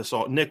talked about this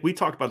all. Nick, we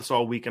talked about this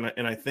all week, and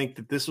I think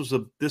that this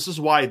is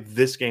why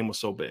this game was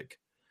so big.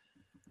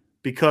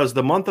 Because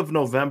the month of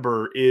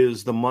November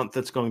is the month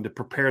that's going to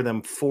prepare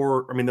them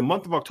for. I mean, the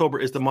month of October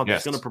is the month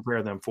that's going to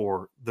prepare them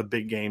for the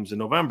big games in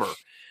November.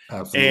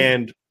 Absolutely.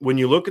 And when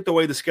you look at the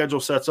way the schedule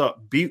sets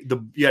up, you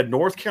had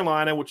North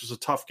Carolina, which was a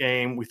tough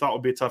game. We thought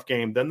would be a tough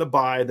game. Then the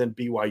bye, then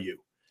BYU.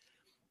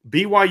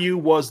 BYU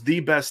was the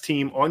best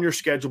team on your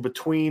schedule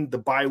between the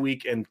bye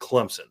week and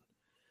Clemson.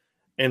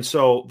 And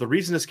so the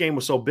reason this game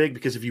was so big,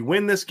 because if you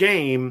win this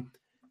game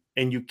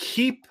and you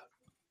keep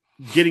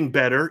getting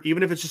better,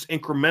 even if it's just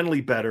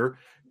incrementally better,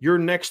 your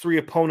next three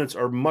opponents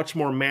are much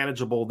more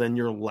manageable than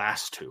your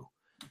last two.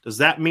 Does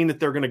that mean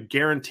that they're going to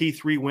guarantee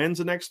 3 wins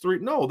the next 3?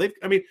 No,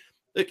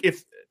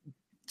 if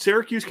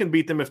Syracuse can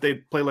beat them if they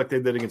play like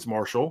they did against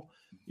Marshall,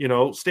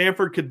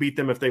 Stanford could beat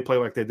them if they play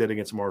like they did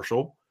against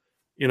Marshall,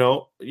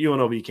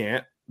 UNLV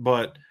can't.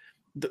 But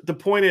the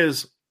point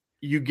is,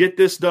 you get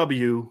this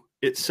W,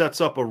 it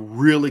sets up a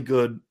really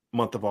good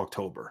month of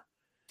October.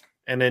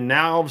 And then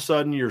now all of a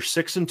sudden you're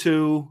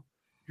 6-2,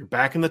 you're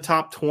back in the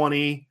top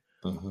 20,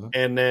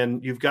 and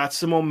then you've got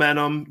some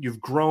momentum. You've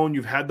grown.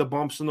 You've had the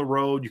bumps in the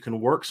road. You can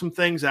work some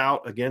things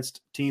out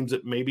against teams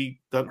that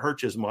maybe doesn't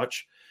hurt you as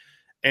much.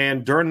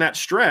 And during that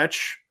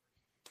stretch,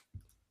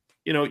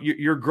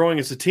 you're growing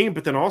as a team.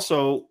 But then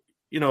also,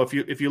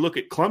 if you look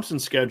at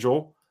Clemson's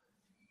schedule,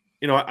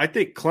 I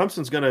think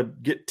Clemson's going to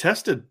get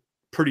tested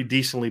pretty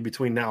decently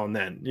between now and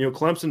then.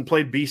 Clemson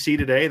played BC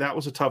today. That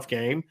was a tough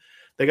game.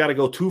 They got to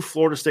go to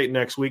Florida State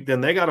next week. Then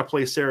they got to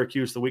play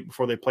Syracuse the week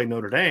before they play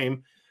Notre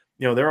Dame.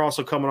 They're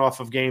also coming off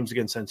of games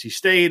against NC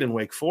State and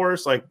Wake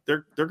Forest. Like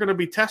they're going to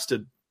be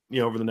tested,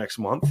 over the next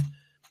month.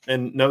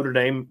 And Notre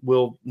Dame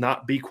will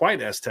not be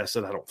quite as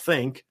tested, I don't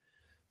think.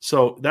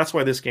 So that's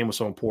why this game was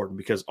so important,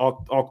 because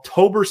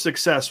October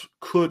success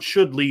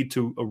should lead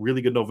to a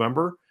really good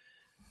November.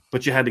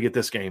 But you had to get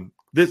this game.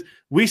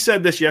 We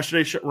said this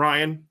yesterday,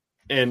 Ryan.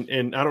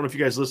 And I don't know if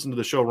you guys listened to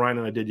the show Ryan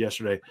and I did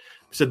yesterday.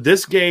 We said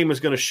this game is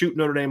going to shoot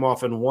Notre Dame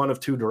off in one of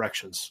two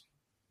directions.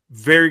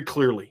 Very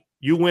clearly.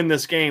 You win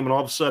this game, and all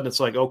of a sudden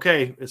it's like,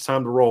 okay, it's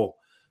time to roll.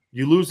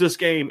 You lose this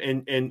game,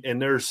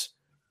 and there's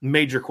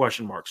major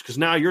question marks, because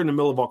now you're in the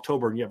middle of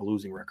October and you have a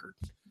losing record.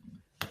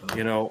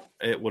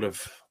 It would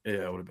have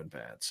been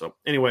bad. So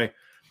anyway,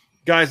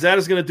 guys, that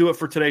is going to do it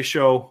for today's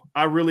show.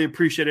 I really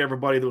appreciate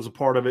everybody that was a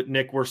part of it.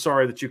 Nick, we're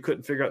sorry that you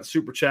couldn't figure out the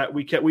super chat.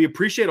 We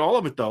appreciate all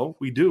of it, though.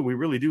 We do. We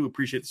really do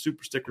appreciate the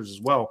super stickers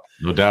as well.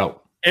 No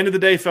doubt. End of the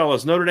day,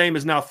 fellas, Notre Dame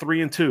is now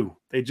 3-2.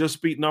 They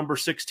just beat number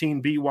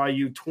 16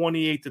 BYU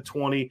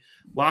 28-20.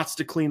 Lots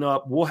to clean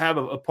up. We'll have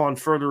upon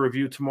further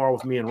review tomorrow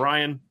with me and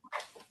Ryan.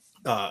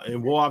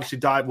 And we'll obviously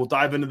dive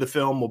into the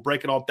film. We'll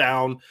break it all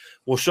down.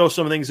 We'll show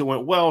some of the things that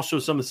went well, show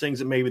some of the things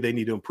that maybe they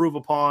need to improve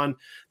upon,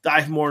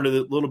 dive more into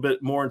the little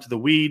bit more into the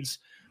weeds,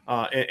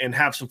 and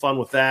have some fun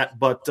with that.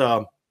 But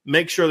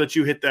make sure that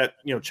you hit that,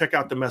 check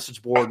out the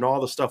message board and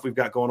all the stuff we've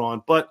got going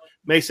on. But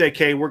Mace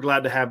AK, we're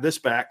glad to have this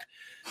back.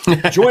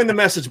 Join the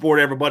message board,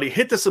 everybody.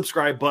 Hit the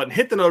subscribe button,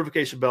 hit the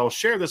notification bell,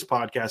 share this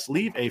podcast,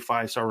 leave a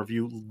 5-star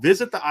review,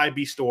 visit the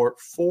IB store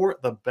for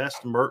the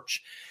best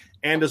merch.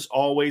 And as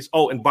always,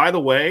 and by the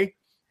way,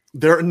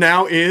 there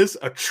now is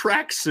a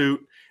tracksuit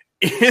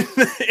in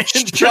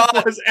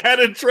has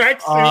added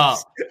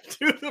tracksuits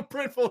to the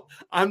printful.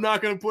 I'm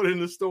not going to put it in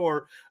the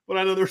store, but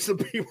I know there's some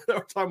people that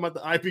are talking about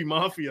the IB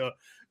Mafia.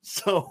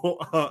 So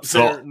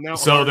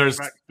there's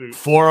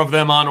 4 of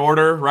them on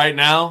order right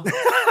now.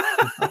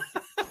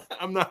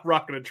 I'm not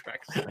rocking a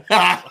tracksuit.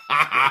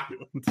 I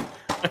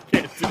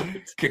can't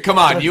do it. Come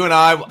on, you and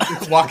I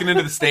walking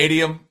into the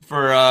stadium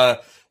for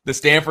the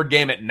Stanford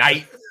game at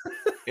night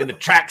in the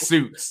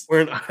tracksuits.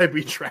 We're in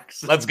IB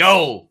tracksuits. Let's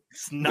go.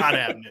 It's not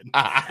happening.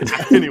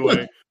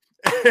 Anyway,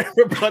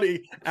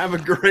 everybody have a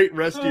great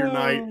rest of your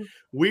night.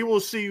 We will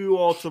see you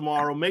all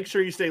tomorrow. Make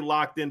sure you stay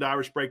locked into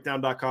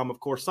irishbreakdown.com. Of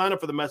course, sign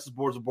up for the message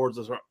boards at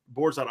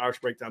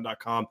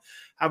boards.irishbreakdown.com.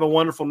 Have a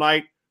wonderful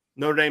night.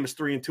 Notre Dame is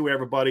 3-2,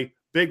 everybody.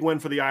 Big win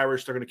for the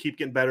Irish. They're going to keep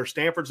getting better.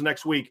 Stanford's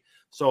next week,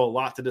 so a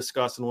lot to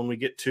discuss. And when we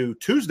get to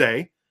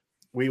Tuesday,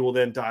 we will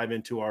then dive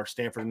into our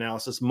Stanford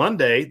analysis.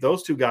 Monday,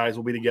 those two guys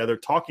will be together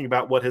talking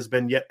about what has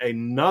been yet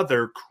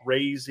another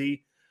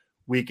crazy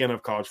weekend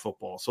of college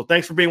football. So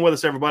thanks for being with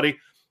us, everybody.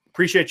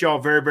 Appreciate you all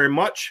very, very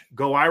much.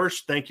 Go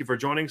Irish. Thank you for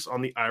joining us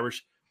on the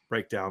Irish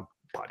Breakdown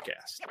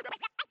Podcast.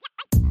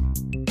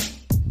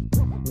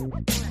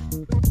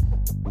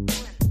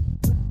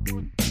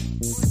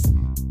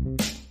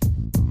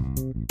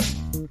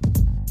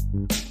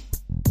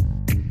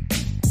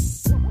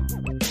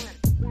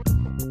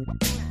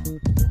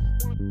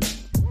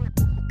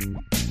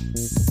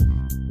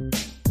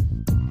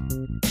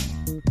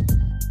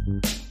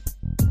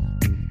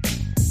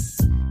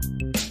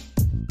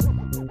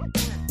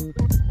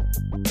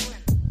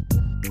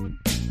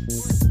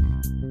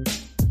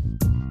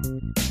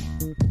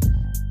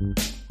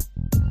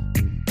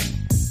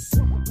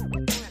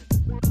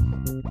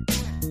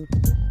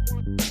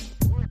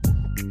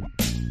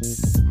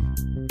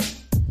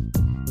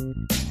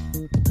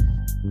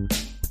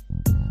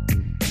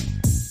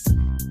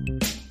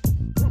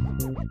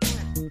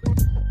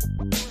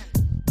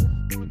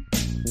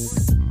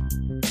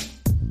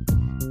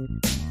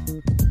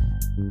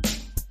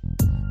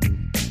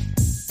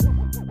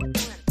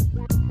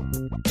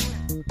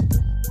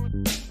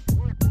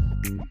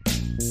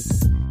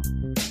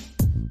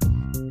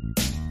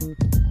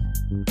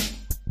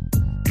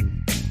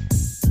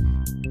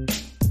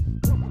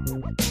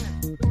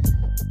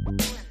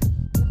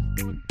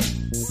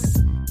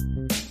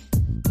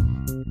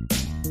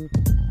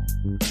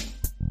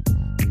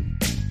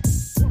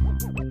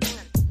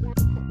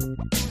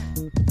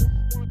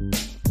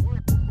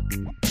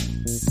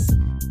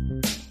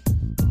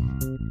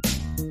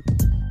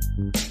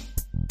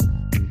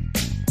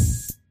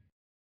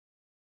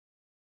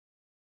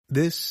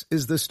 This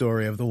is the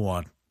story of the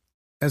one.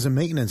 As a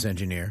maintenance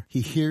engineer,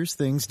 he hears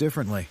things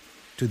differently.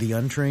 To the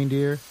untrained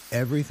ear,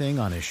 everything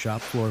on his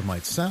shop floor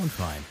might sound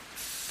fine,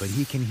 but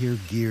he can hear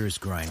gears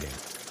grinding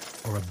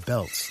or a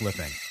belt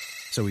slipping.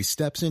 So he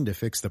steps in to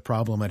fix the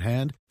problem at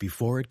hand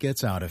before it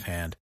gets out of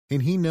hand.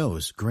 And he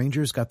knows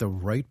Grainger's got the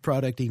right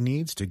product he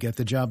needs to get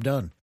the job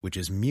done, which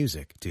is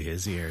music to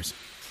his ears.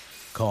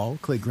 Call,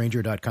 click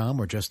Grainger.com,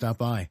 or just stop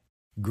by.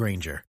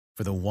 Grainger,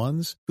 for the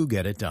ones who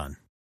get it done.